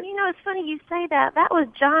was, behavior. and it's funny you say that. That was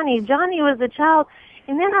Johnny. Johnny was the child,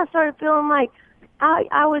 and then I started feeling like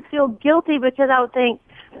I would feel guilty because I would think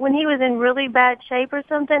when he was in really bad shape or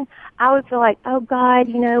something, I would feel like, oh God,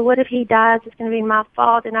 what if he dies? It's going to be my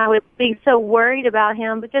fault, and I would be so worried about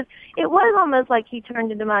him because it was almost like he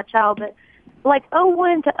turned into my child. But like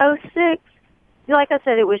 01 to 06, like I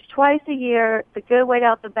said, it was twice a year, the good weighed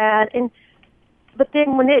out the bad, but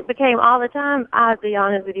then when it became all the time, I'll be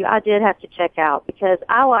honest with you, I did have to check out because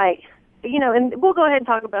I and we'll go ahead and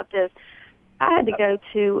talk about this. I had to go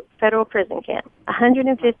to federal prison camp,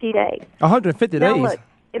 150 days. 150 days? Look,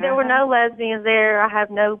 there were no lesbians there. I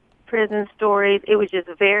have no prison stories. It was just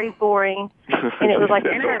very boring, and it was like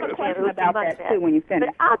a question about that too when you finish.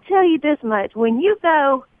 But I'll tell you this much: when you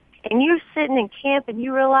go and you're sitting in camp and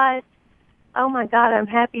you realize, oh my God, I'm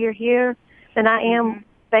happier here than I am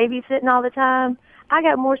babysitting all the time. I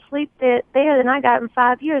got more sleep there than I got in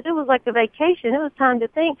 5 years. It was like a vacation. It was time to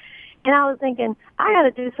think. And I was thinking, I got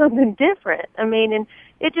to do something different. I mean, and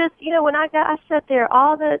it just, when I sat there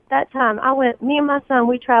all that time. Me and my son,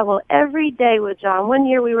 we traveled every day with John. One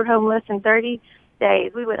year we were home less than 30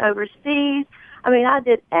 days. We went overseas. I mean, I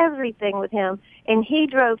did everything with him, and he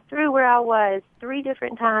drove through where I was 3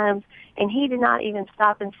 different times, and he did not even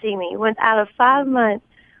stop and see me. Once out of 5 months,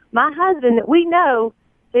 my husband, that we know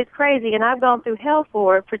is crazy, and I've gone through hell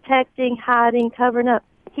for, protecting, hiding, covering up,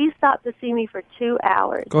 he stopped to see me for 2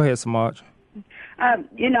 hours. Go ahead, Samaj.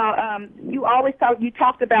 You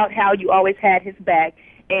talked about how you always had his back,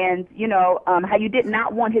 and how you did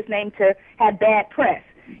not want his name to have bad press.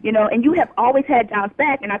 And you have always had John's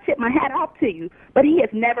back, and I tip my hat off to you. But he has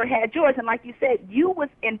never had yours, and like you said, you was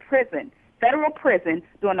in prison, federal prison,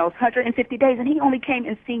 during those 150 days, and he only came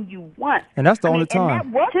and seen you once. And that's the only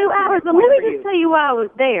time. 2 hours. But let me just tell you why I was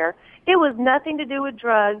there. It was nothing to do with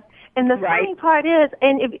drugs. And the funny part is,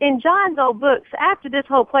 and in John's old books, after this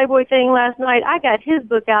whole Playboy thing last night, I got his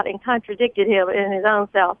book out and contradicted him in his own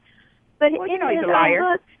self. But in his own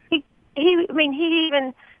book, he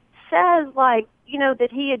even says, like,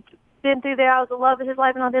 that he had been through there. I was the love of his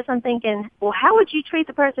life and all this. I'm thinking, well, how would you treat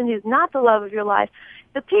the person who's not the love of your life?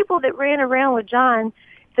 The people that ran around with John,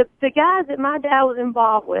 the guys that my dad was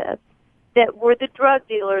involved with, that were the drug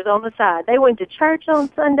dealers on the side. They went to church on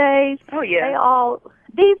Sundays. Oh, yeah.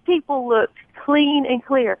 These people looked clean and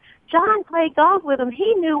clear. John played golf with them.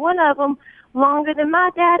 He knew one of them longer than my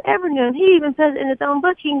dad ever knew him. He even says in his own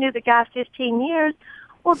book he knew the guy 15 years.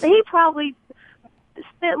 Well, he probably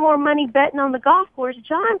spent more money betting on the golf course.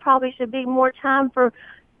 John probably should be more time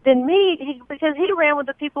than me because he ran with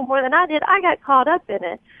the people more than I did. I got caught up in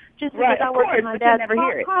it just because I worked with my dad's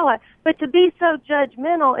car lot. But to be so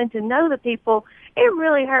judgmental and to know the people, it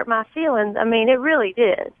really hurt my feelings. I mean, it really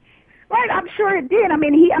did. Right, I'm sure it did. I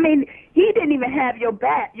mean, he didn't even have your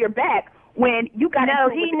back when you got into it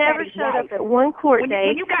with he never showed up at one court date.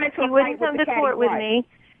 When you got into he wouldn't come to court with me.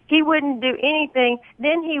 He wouldn't do anything.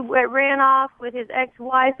 Then he ran off with his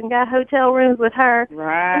ex-wife and got hotel rooms with her.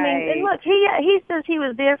 Right. I mean, and look, he says he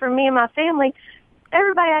was there for me and my family.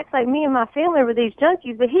 Everybody acts like me and my family were these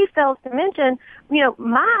junkies, but he fails to mention,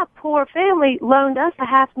 my poor family loaned us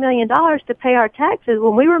 $500,000 to pay our taxes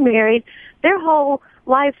when we were married. Their whole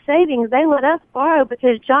life savings they let us borrow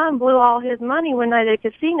because John blew all his money one night at a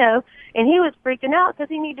casino, and he was freaking out because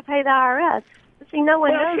he needed to pay the IRS. But see, no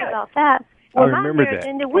one knows about that. I remember that.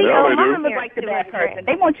 We don't want to look like the bad person.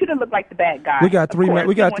 They want you to look like the bad guy. We got 3 minutes.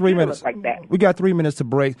 We got 3 minutes. Like that. We got 3 minutes to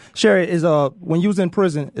break. Sherrie, when you was in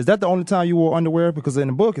prison, is that the only time you wore underwear? Because in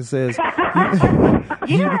the book it says. Yes.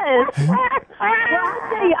 Well,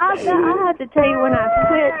 I'll tell you, I had to tell you when I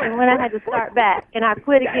quit and when I had to start back, and I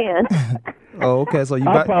quit again. Oh, okay. So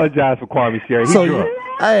I apologize for Kwamie, Sherrie.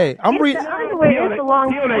 Hey, I'm reading. It's a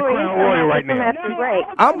long story. He on that Crown Royal right now.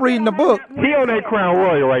 I'm reading the book. He on that Crown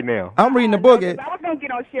Royal right now. I'm reading the book. I was gonna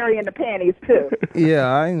get on Sherrie in the panties too. Yeah,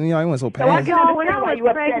 I went so panties. So when I was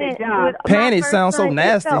pregnant, panties sound so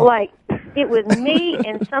nasty. It felt like it was me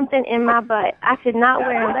and something in my butt. I could not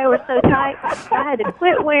wear them. They were so tight. I had to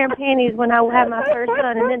quit wearing panties when I had my first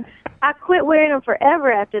son, and then I quit wearing them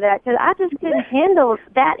forever after that because I just couldn't handle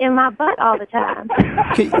that in my butt all the time.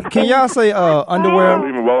 Can y'all say underwear? Not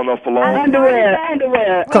even well enough for long.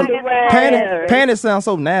 Underwear. Panties sound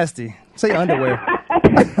so nasty. Say underwear.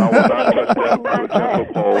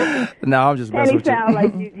 No, I'm just messing with you. Sound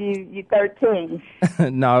like you 13.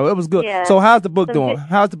 No, it was good. Yeah. So how's the book doing?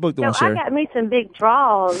 How's the book doing, Sherrie? I got me some big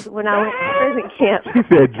draws when I went to prison camp. She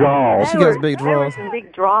said draws. She got big draws. Some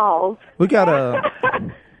big draws. We got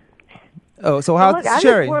so how's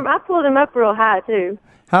Sherrie? I pulled them up real high too.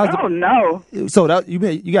 No. So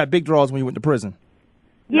you got big draws when you went to prison?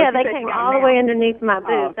 Yeah, they came all the way underneath my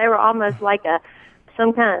boots. They were almost like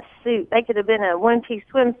some kind of suit. They could have been a one-piece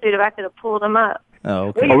swimsuit if I could have pulled them up. Oh,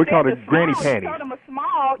 okay. We call it granny panties. You told them a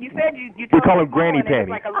small. You said you we call them granny panties.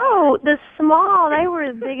 Like the small. They were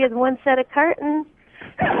as big as one set of curtains.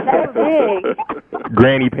 They were big.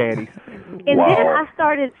 Granny panties. And then I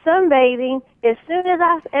started sunbathing as soon as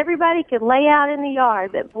everybody could lay out in the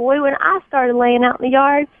yard. But boy, when I started laying out in the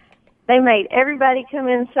yard, they made everybody come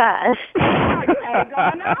inside.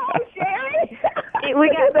 We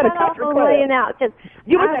got cut off on laying out because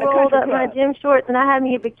I rolled up my gym shorts and I had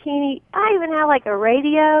me a bikini. I even had like a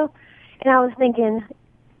radio, and I was thinking,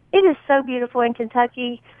 it is so beautiful in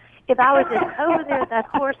Kentucky. If I was just over there at that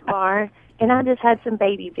horse barn and I just had some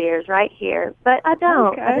baby bears right here, but I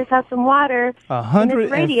don't. Okay. I just have some water,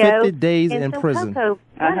 150 days in prison.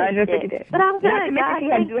 150 days. But I'm good. God,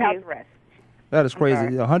 thank you. That is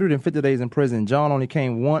crazy. 150 days in prison. John only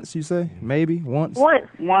came once, you say? Maybe? Once?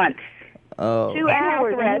 Once. 2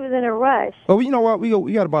 hours, and he was in a rush. Well, you know what?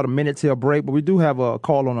 We got about a minute till break, but we do have a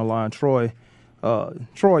call on the line. Troy.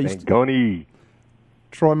 Troy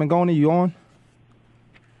Mangoni, you on?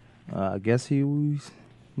 I guess he was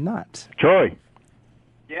not. Troy.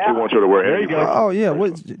 Yeah. He wants her to wear There you go. Oh, yeah.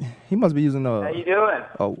 He must be using How you doing?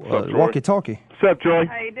 walkie-talkie. What's up, Troy?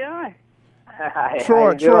 How you doing?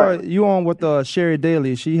 Troy, you on with Sherrie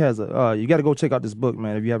Daly? She has you got to go check out this book,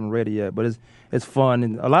 man, if you haven't read it yet. But it's fun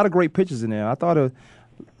and a lot of great pictures in there. I thought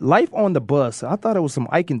Life on the Bus. I thought it was some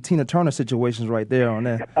Ike and Tina Turner situations right there in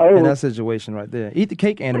that situation right there. Eat the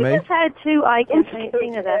Cake anime. We just had 2 Ike and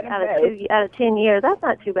Tina out of 10 years. That's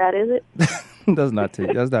not too bad, is it? That's not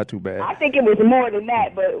too bad. I think it was more than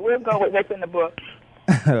that, but we'll go with what's in the book.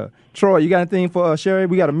 Troy, you got anything for Sherrie?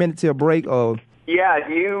 We got a minute till break. Yeah,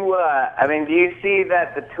 do you see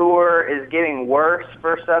that the tour is getting worse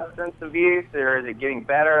for substance abuse, or is it getting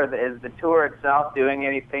better? Is the tour itself doing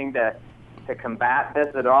anything to combat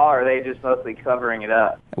this at all, or are they just mostly covering it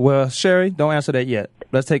up? Well, Sherrie, don't answer that yet.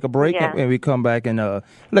 Let's take a break, and we come back and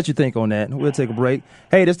let you think on that. We'll take a break.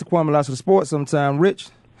 Hey, this is the Kwamie of Sports. Sometime Rich.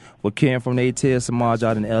 We're Ken from the ATL Samaj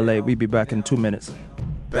out in L.A. We'll be back in 2 minutes.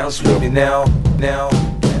 Bounce with me now.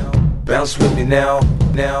 Bounce with me now.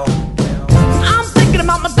 I'm thinking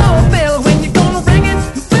about my doorbell. When you gonna ring it?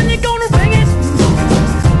 When you gonna ring it?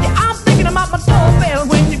 Yeah, I'm thinking about my doorbell.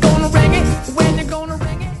 When you gonna ring it? When you gonna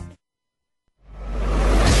ring it?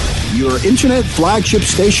 Your internet flagship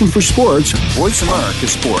station for sports, Voice America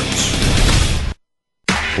Sports.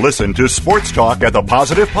 Listen to Sports Talk at the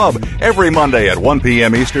Positive Pub every Monday at 1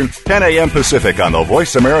 p.m. Eastern, 10 a.m. Pacific on the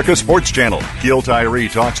Voice America Sports Channel. Gil Tyree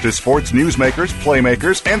talks to sports newsmakers,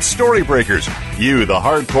 playmakers, and story breakers. You, the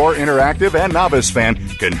hardcore, interactive, and novice fan,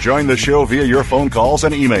 can join the show via your phone calls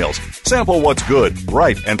and emails. Sample what's good,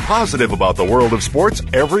 right, and positive about the world of sports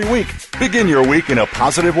every week. Begin your week in a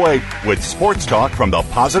positive way with Sports Talk from the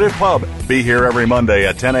Positive Pub. Be here every Monday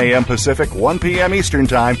at 10 a.m. Pacific, 1 p.m. Eastern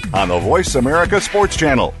Time on the Voice America Sports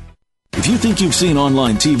Channel. If you think you've seen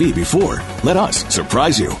online TV before, let us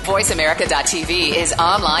surprise you. VoiceAmerica.tv is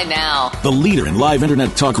online now. The leader in live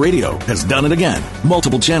internet talk radio has done it again.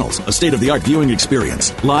 Multiple channels, a state-of-the-art viewing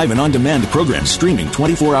experience, live and on-demand programs streaming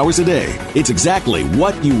 24 hours a day. It's exactly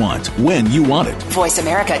what you want, when you want it.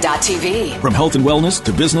 VoiceAmerica.tv. From health and wellness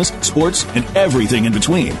to business, sports, and everything in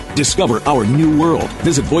between. Discover our new world.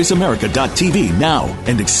 Visit VoiceAmerica.tv now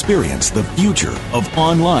and experience the future of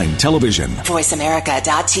online television.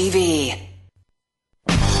 VoiceAmerica.tv.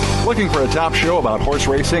 Looking for a top show about horse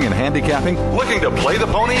racing and handicapping? Looking to play the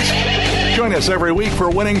ponies? Join us every week for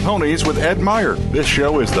Winning Ponies with Ed Meyer. This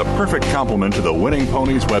show is the perfect complement to the Winning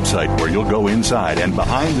Ponies website, where you'll go inside and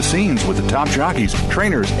behind the scenes with the top jockeys,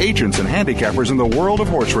 trainers, agents, and handicappers in the world of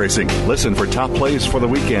horse racing. Listen for top plays for the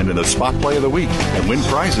weekend and the spot play of the week, and win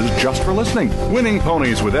prizes just for listening. Winning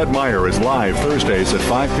Ponies with Ed Meyer is live Thursdays at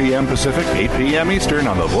 5 p.m. Pacific, 8 p.m. Eastern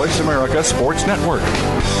on the Voice America Sports Network.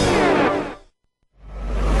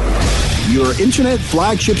 Your internet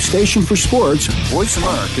flagship station for sports, Voice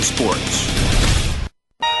America Sports.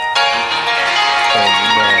 Come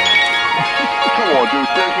on, dude.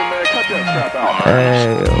 Seriously, man. Cut that crap out.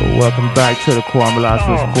 Hey, welcome back to the Kwamie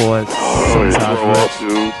Sports. Sometimes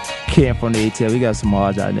dude. Ken from the ATL. We got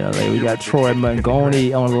Samaj out in LA. We got Troy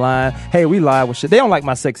Mangoni on the line. Hey, we live with shit. They don't like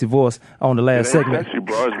my sexy voice on the last segment. Sexy,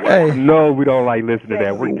 bro. Hey. No, we don't like listening to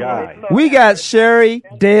that. We're guys. We got Sherrie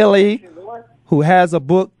Daly, who has a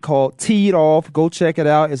book called Teed Off. Go check it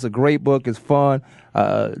out. It's a great book. It's fun.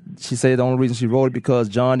 She said the only reason she wrote it because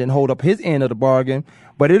John didn't hold up his end of the bargain.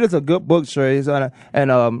 But it is a good book, Sherrie.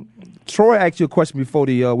 And Troy asked you a question before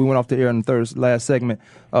we went off the air in the last segment.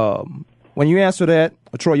 When you answer that,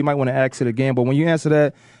 Troy, you might want to ask it again. But when you answer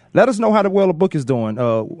that, let us know how the book is doing.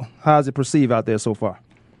 How is it perceived out there so far?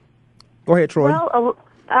 Go ahead, Troy. Well,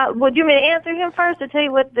 would you mean to answer him first or tell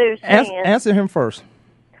you what they're saying? Answer him first.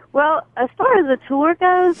 Well, as far as the tour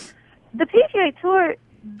goes, the PGA Tour,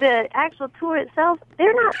 the actual tour itself,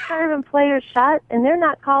 they're not serving players shots, and they're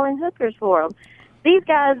not calling hookers for them. These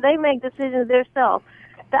guys, they make decisions themselves.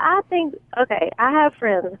 I think, okay, I have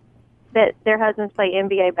friends that their husbands play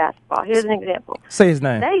NBA basketball. Here's an example. Say his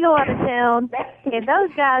name. They go out of town, and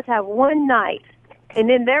those guys have one night, and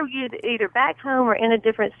then they're either back home or in a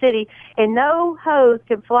different city, and no host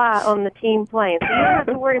can fly on the team plane. So you don't have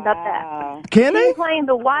to worry about that. Can they? Team plane,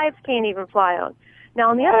 the wives can't even fly on. Now,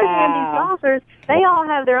 on the other hand, these golfers, they all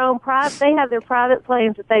have their own private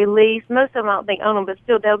planes that they lease. Most of them I don't think own them, but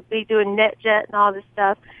still they'll be doing NetJet and all this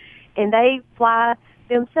stuff, and they fly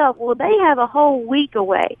themselves. Well, they have a whole week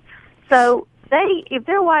away. So if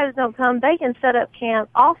their wives don't come, they can set up camp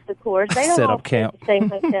off the course. They don't set all up camp. Stay in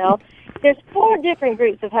the same hotel. There's 4 different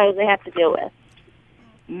groups of hosts they have to deal with.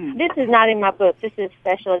 This is not in my book. This is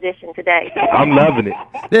special edition today. I'm loving it.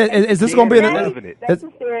 Is this going to be?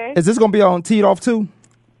 Is this going to be on Teed Off too?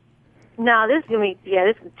 No, this is gonna be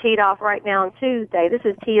this is teed off right now on Tuesday. This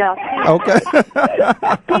is teed off. Okay.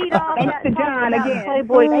 Teed off. Thanks to John again.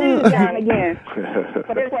 Playboy Tuesday. John again.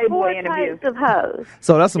 For the Playboy Four interview. types of hoes.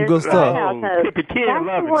 So that's some good There's stuff. hoes. Keep it kid, That's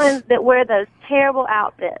love the it. ones that wear those terrible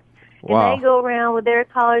outfits. Wow. And they go around with their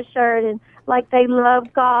collared shirt and like they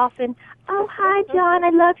love golf and, oh, hi, John, I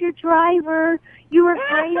love your driver. You were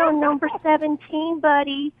great on number 17,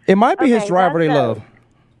 buddy. It might be his Okay, driver they that's love.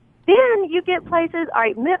 Then you get places, all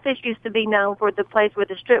right, Memphis used to be known for the place where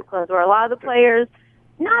the strip clubs were. A lot of the players,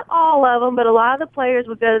 not all of them, but a lot of the players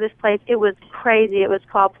would go to this place. It was crazy. It was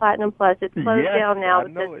called Platinum Plus. It's closed down now.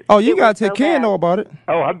 Oh, you got to so take Ken bad. know about it.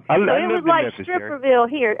 Oh, I So it lived was in like Memphis, Sherry. Stripperville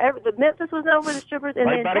here. The Memphis was known for the strippers, and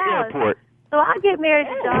Right then by the Dallas. airport. So I get married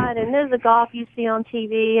to John, and there's the golf you see on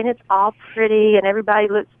TV, and it's all pretty, and everybody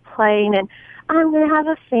looks plain, and I'm going to have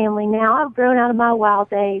a family now. I've grown out of my wild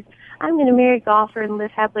days. I'm going to marry a golfer and live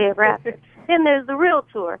happily ever after. Then there's the real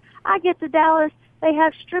tour. I get to Dallas. They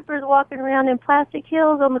have strippers walking around in plastic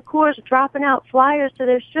heels on the course, dropping out flyers to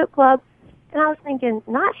their strip club. And I was thinking,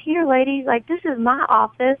 not here, ladies. Like, this is my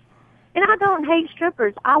office. And I don't hate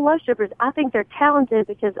strippers. I love strippers. I think they're talented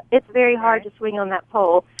because it's very hard to swing on that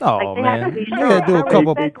pole. Oh, like, they man. have to be You strong. gotta do a I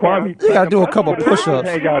couple. respect them. You gotta do a couple push-ups.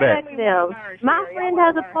 Hang out at. Respect them. My friend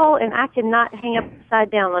has a pole, and I cannot hang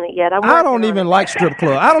upside down on it yet. I don't even like strip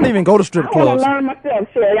clubs. I don't even go to strip I want clubs. to learn myself,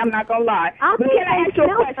 Sherry. I'm not going to lie. I But think can I they ask you a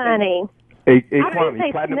smell question? funny. Hey, I think Kwamie,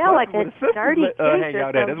 they Platinum smell Plus like with a sisters, dirty fish hang or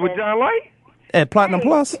out at. That's what something. John like? At Platinum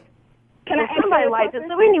Plus? Can I ask Somebody you a likes it. question?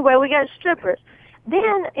 So anyway, we got strippers.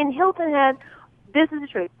 Then in Hilton Head, this is the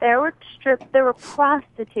truth. There were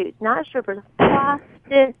prostitutes, not strippers,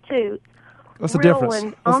 prostitutes. What's the real difference?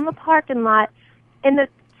 ones on the parking lot, and the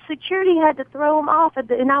security had to throw them off.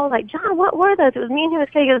 And I was like, John, what were those? It was me and him.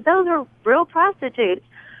 He goes, those are real prostitutes.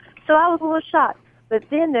 So I was a little shocked. But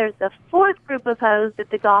then there's the fourth group of hoes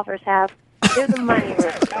that the golfers have. They're the money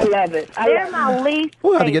lifters. I love it. They're my least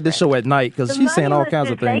We'll have to favorite. get this show at night because The she's saying all money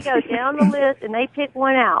kinds of lifters, things. They go down the list and they pick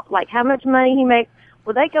one out, like how much money he makes.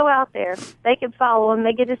 Well, they go out there. They can follow him.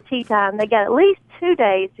 They get his tea time. They got at least 2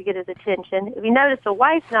 days to get his attention. If you notice the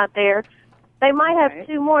wife's not there, they might have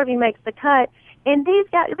 2 more if he makes the cut. And these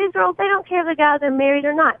girls, they don't care if the guys are married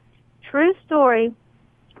or not. True story.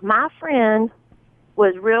 My friend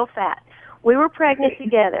was real fat. We were pregnant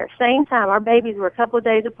together, same time. Our babies were a couple of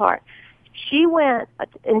days apart. She went,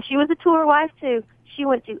 and she was a tour wife too. She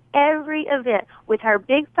went to every event with her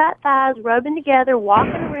big fat thighs rubbing together,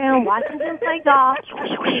 walking around, watching them play golf.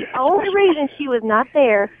 The only reason she was not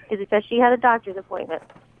there is because she had a doctor's appointment.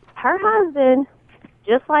 Her husband,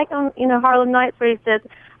 just like on Harlem Nights where he says,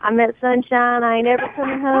 I met Sunshine, I ain't ever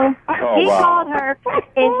coming home. He called her,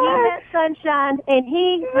 and he met Sunshine, and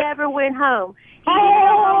he never went home. He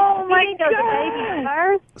didn't go to the baby's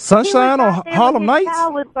birth. Sunshine He was on out there Harlem when Nights? his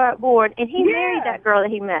child was born, and he married that girl that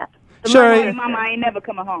he met. Sherry, Mama, I ain't never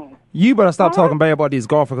coming home. you better stop talking bad about these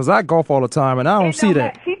golfers because I golf all the time and I don't see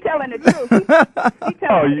that. She's telling the truth. She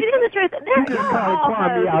telling It is the truth. They're all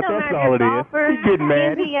Kwamie out, that's all it is. He's getting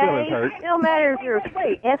mad. His feelings hurt. It don't matter if you're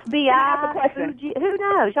FBI, Fuji, who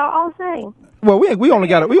knows? Y'all all the same. Well, we only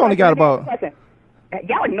got about. Question.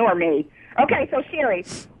 Y'all ignore me. Okay, so Sherry,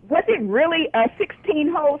 was it really a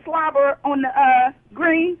 16-hole slobber on the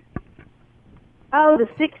green? Oh, the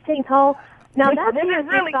 16th hole. Now that's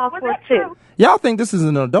really golf was course that too. true? Y'all think this is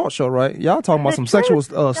an adult show, right? Y'all talking about some sexual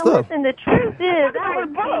Now, stuff. listen, the truth is, that was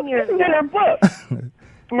 10 years This is in her book.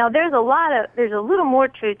 Now, there's a little more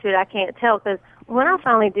truth to it. I can't tell because when I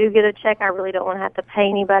finally do get a check, I really don't want to have to pay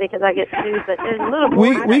anybody because I get sued. But there's a little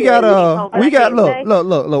more. We got look,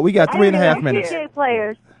 we got 3.5 minutes. PGA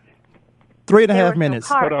players. 3.5 minutes.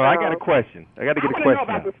 Hold on, I got a question. I got to get a question.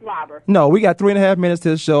 About the slobber. No, we got 3.5 minutes to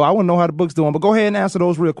the show. I want to know how the book's doing, but go ahead and answer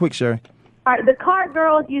those real quick, Sherry. All right, the cart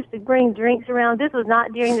girls used to bring drinks around. This was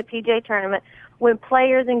not during the PGA tournament. When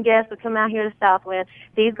players and guests would come out here to Southland,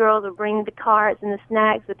 these girls would bring the carts and the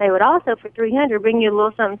snacks, but they would also, for $300, bring you a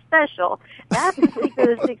little something special. That's the secret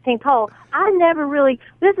of the 16th hole. I never really,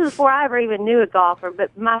 this is before I ever even knew a golfer,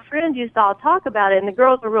 but my friends used to all talk about it, and the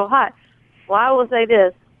girls were real hot. Well, I will say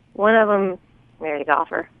this. One of them married a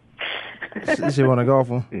golfer. She want a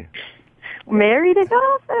golfer? Yeah. Married a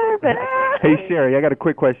golfer, but Hey, Sherry, I got a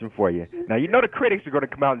quick question for you. Now, you know the critics are going to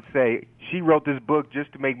come out and say she wrote this book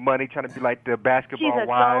just to make money, trying to be like the basketball she's a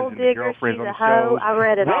wives gold and the digger. girlfriends She's on a the hoe. shows. I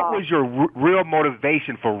read it What all. was your real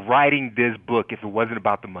motivation for writing this book if it wasn't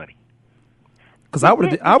about the money? Because I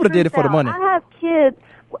would have did it for the money. I have kids.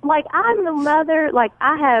 Like, I'm the mother. Like,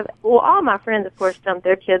 all my friends, of course, dumped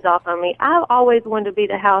their kids off on me. I've always wanted to be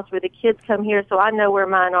the house where the kids come here so I know where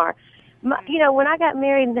mine are. When I got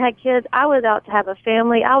married and had kids, I was out to have a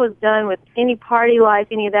family. I was done with any party life,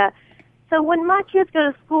 any of that. So when my kids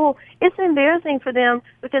go to school, it's embarrassing for them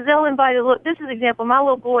because they'll invite this is an example. My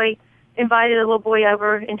little boy invited a little boy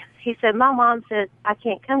over, and he said, my mom said, I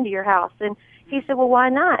can't come to your house. And he said, well, why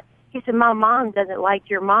not? He said, my mom doesn't like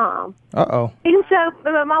your mom. Uh-oh. And so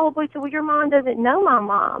my little boy said, well, your mom doesn't know my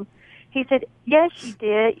mom. He said, yes, she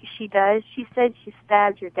did. She does. She said she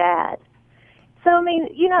stabbed your dad. So, I mean,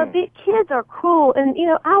 the kids are cruel. And,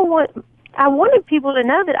 I wanted people to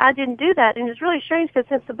know that I didn't do that. And it's really strange because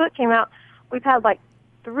since the book came out, we've had like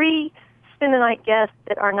 3 spend-the-night guests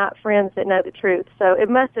that are not friends that know the truth. So it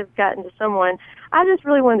must have gotten to someone. I just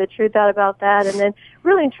really wanted the truth out about that. And then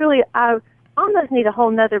really and truly, I almost need a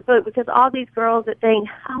whole nother book because all these girls that think,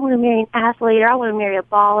 I want to marry an athlete or I want to marry a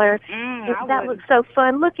baller. That looks so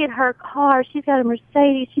fun. Look at her car. She's got a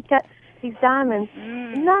Mercedes. She's got these diamonds.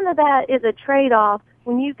 None of that is a trade-off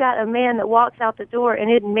when you've got a man that walks out the door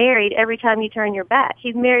and isn't married every time you turn your back.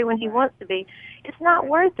 He's married when he wants to be. It's not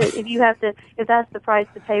worth it if that's the price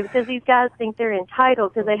to pay because these guys think they're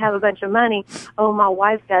entitled because they have a bunch of money. Oh, my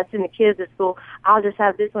wife's got to send the kids to school. I'll just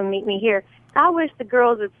have this one meet me here. I wish the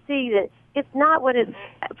girls would see that it's not what it's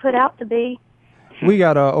put out to be. We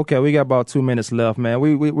got about 2 minutes left, man.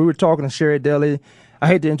 We were talking to Sherrie Daly. I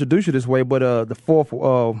hate to introduce you this way, but the fourth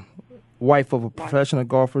wife of a professional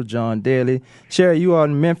golfer, John Daly. Sherrie, you are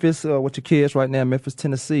in Memphis with your kids right now, Memphis,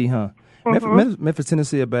 Tennessee, huh? Mm-hmm. Memphis,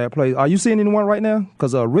 Tennessee, a bad place. Are you seeing anyone right now?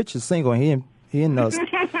 Because Rich is single and he in us.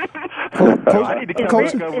 Coach,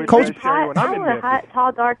 I want a hot,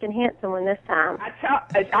 tall, dark, and handsome one this time.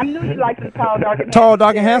 I knew you liked the tall, dark, and tall,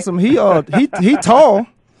 dark, and handsome. He tall.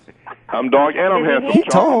 I'm dark and I'm handsome. He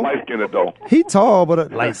tall. Light skinned though. He tall,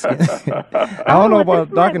 but light skinned. I don't know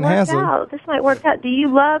about dark and handsome. This might work out. Do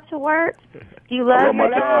you love to work? Do you love your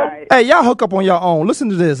job? Hey, y'all hook up on your own. Listen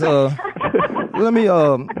to this. Let me.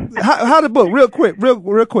 How the book?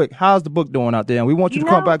 Real quick. How's the book doing out there? And we want you to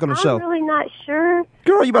come back on the show. I'm really not sure.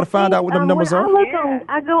 Girl, you better find out what them numbers are.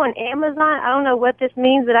 I go on Amazon. I don't know what this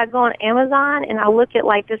means, but I go on Amazon and I look at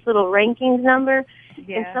like this little rankings number.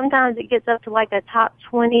 Yeah. And sometimes it gets up to like a top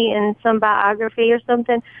 20 in some biography or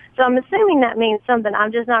something. So I'm assuming that means something.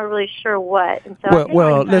 I'm just not really sure what. And so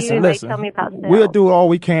listen. Tell me about we'll do all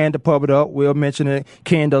we can to pub it up. We'll mention it.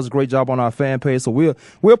 Ken does a great job on our fan page, so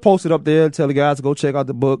we'll post it up there. Tell the guys to go check out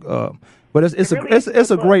the book. But it's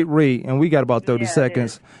a great read, and we got about 30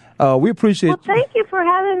 seconds. We appreciate. Well, thank you for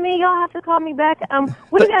having me. Y'all have to call me back.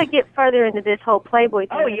 We got to get further into this whole Playboy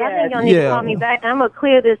thing. I think y'all need to call me back. I'm gonna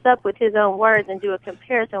clear this up with his own words and do a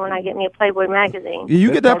comparison when I get me a Playboy magazine.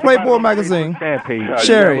 You get that Playboy magazine,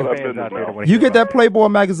 Sherrie. You get that Playboy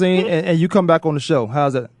magazine, and you come back on the show.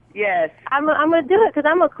 How's that? Yes. I'm gonna do it because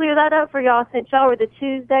I'm gonna clear that up for y'all since y'all were the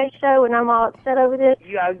Tuesday show and I'm all upset over this.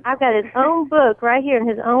 I've got his own book right here in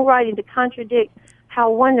his own writing to contradict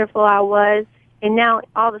how wonderful I was. And now,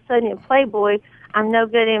 all of a sudden, in Playboy, I'm no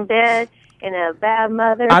good in bed and a bad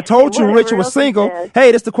mother. I told you Rich was single.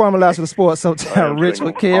 Hey, this is the Kwamie Last of the Sports. Sometimes Rich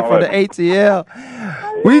would care for the ATL.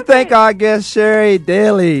 We thank our guest, Sherrie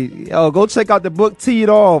Daly. Go check out the book, Tee It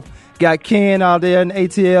Off. Got Ken out there in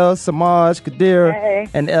ATL, Samaj, Kadir,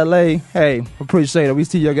 and L.A. Hey, appreciate it. We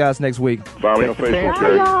see you guys next week. Follow me on Facebook,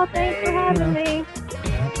 Sherrie. Y'all, thanks for having me.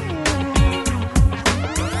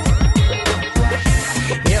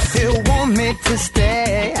 If you want me to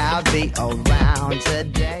stay, I'll be around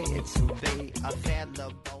today. It's be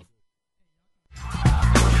available.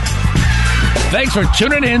 Thanks for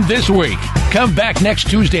tuning in this week. Come back next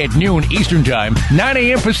Tuesday at noon Eastern Time, 9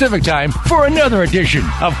 a.m. Pacific Time for another edition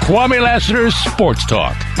of Kwamie Lassiter's Sports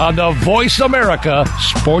Talk on the Voice America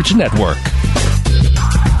Sports Network.